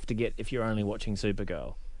necessarily have to get if you're only watching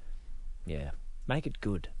Supergirl. Yeah, make it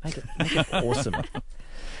good. Make it awesome.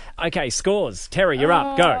 Okay, scores. Terry, you're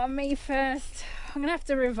up. Go. Me first. I'm going to have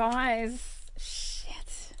to revise.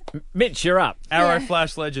 Shit. Mitch, you're up. Arrow,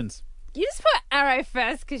 Flash, Legends. You just put Arrow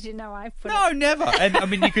first because I put No, never. And I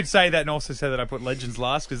mean, you could say that and also say that I put Legends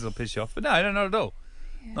last because it'll piss you off. But no, not at all.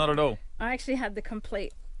 Yeah. Not at all. I actually had the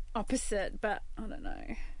complete opposite, but I don't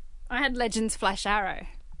know. I had Legends, Flash, Arrow.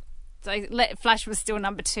 So Flash was still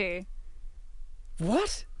number 2.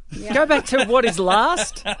 What? Yeah. Go back to what is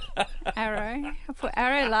last? Arrow. I put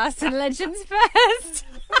Arrow last and Legends first.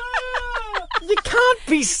 You can't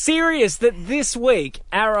be serious that this week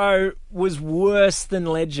Arrow was worse than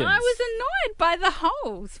Legends. I was annoyed by the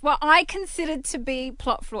holes. What I considered to be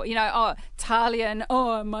plot flaw. Talia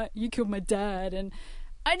and, you killed my dad. And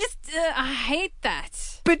I just, I hate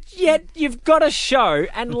that. But yet you've got a show,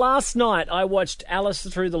 and last night I watched Alice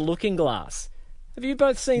Through the Looking Glass. Have you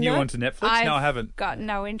both seen New that? one to Netflix? No, I haven't. Got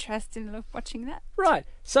no interest in watching that. Right.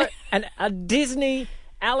 So, a Disney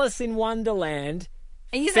Alice in Wonderland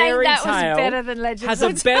Are you saying fairy that tale was better than Legends? has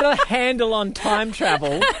a better handle on time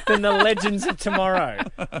travel than the Legends of Tomorrow.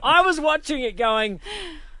 I was watching it going,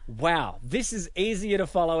 wow, this is easier to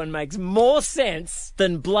follow and makes more sense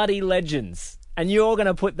than bloody Legends. And you're going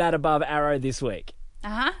to put that above Arrow this week.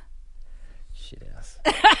 Uh-huh. Shit ass.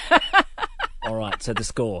 All right, so the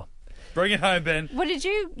score. Bring it home, Ben. What did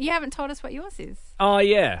you haven't told us what yours is. Oh,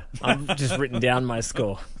 yeah. I've just written down my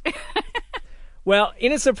score. Well,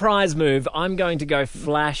 in a surprise move, I'm going to go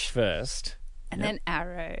Flash first. And then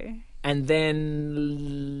Arrow. And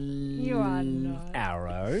then... You are not.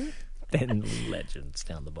 Arrow. Then Legends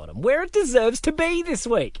down the bottom. Where it deserves to be this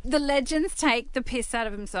week. The Legends take the piss out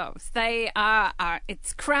of themselves. They are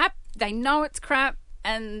it's crap. They know it's crap.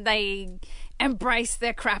 And they embrace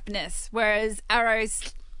their crapness. Whereas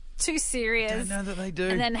Arrow's too serious. I don't know that they do.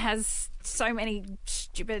 And then has so many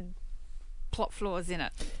stupid plot flaws in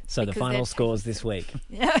it. So the Because final they're- scores this week.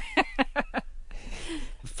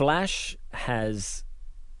 Flash has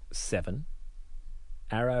 7.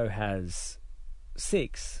 Arrow has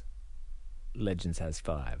 6. Legends has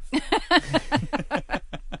 5.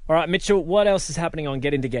 All right, Mitchell, what else is happening on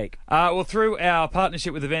Get Into Geek? Well, through our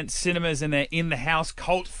partnership with Event Cinemas and their in-the-house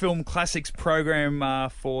cult film classics program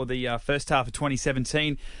for the first half of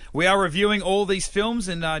 2017, we are reviewing all these films,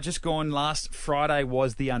 and just gone last Friday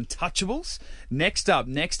was The Untouchables. Next up,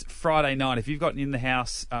 next Friday night, if you've got an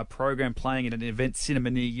in-the-house program playing at an event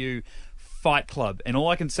cinema near you, Fight Club. And all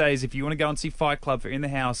I can say is if you want to go and see Fight Club for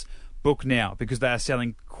in-the-house, book now, because they are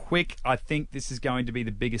selling quick. I think this is going to be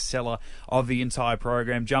the biggest seller of the entire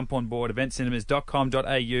program. Jump on board,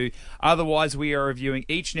 eventcinemas.com.au. Otherwise, we are reviewing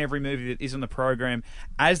each and every movie that is on the program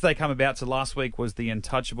as they come about. So last week was The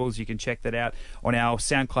Untouchables. You can check that out on our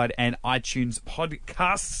SoundCloud and iTunes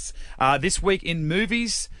podcasts. This week in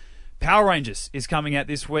movies, Power Rangers is coming out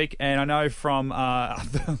this week, and I know from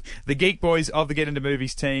the Geek Boys of the Get Into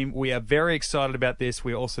Movies team, we are very excited about this.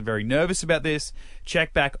 We're also very nervous about this.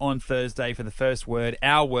 Check back on Thursday for the first word,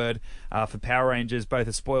 our word, for Power Rangers, both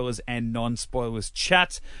a spoilers and non-spoilers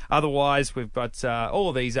chat. Otherwise, we've got all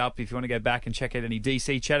of these up if you want to go back and check out any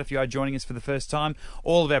DC chat if you are joining us for the first time.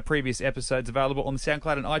 All of our previous episodes available on the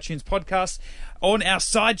SoundCloud and iTunes podcast. On our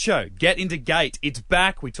sideshow, Get Into Gate, it's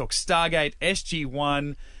back. We talk Stargate,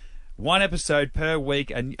 SG-1, 1 episode per week.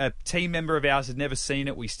 A team member of ours had never seen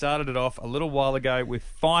it. We started it off a little while ago. We're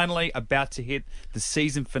finally about to hit the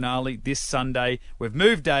season finale this Sunday. We've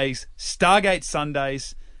moved days. Stargate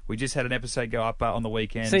Sundays. We just had an episode go up on the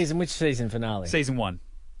weekend. Which season finale? Season 1.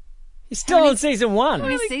 You're still on season 1. How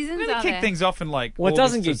many seasons We're going are to kick there? things off in like Well, it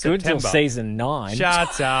doesn't August get or good till September. season 9.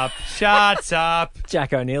 Shut up. Shut up.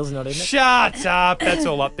 Jack O'Neill's not in it. Shut up. That's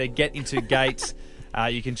all up there. Get Into Gates.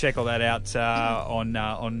 You can check all that out on...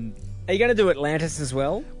 Are you going to do Atlantis as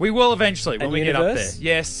well? We will eventually when And we get up there. Universe?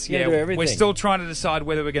 Yes, You're yeah. gonna do everything. We're still trying to decide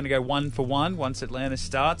whether we're going to go 1 for 1 once Atlantis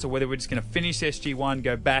starts, or whether we're just going to finish SG-1,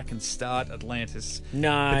 go back and start Atlantis.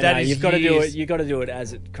 No, But that is you've got to do years- it. You've got to do it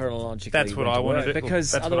as it chronologically. That's what went I to wanna work, do.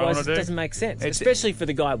 because That's what I otherwise wanna it do. doesn't make sense, It's- especially for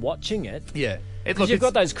the guy watching it. Yeah, Because you've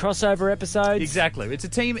got those crossover episodes. Exactly. It's a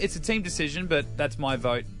team decision, but that's my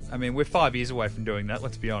vote. I mean, we're 5 years away from doing that.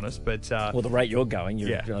 Let's be honest. But Well, the rate you're going, you're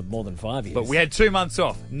Yeah. more than 5 years. but we had 2 months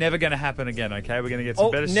off. Never going to happen again. Okay, we're going to get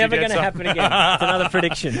some better. never going to happen again. It's another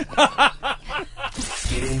prediction.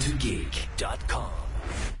 GetIntoGeek.com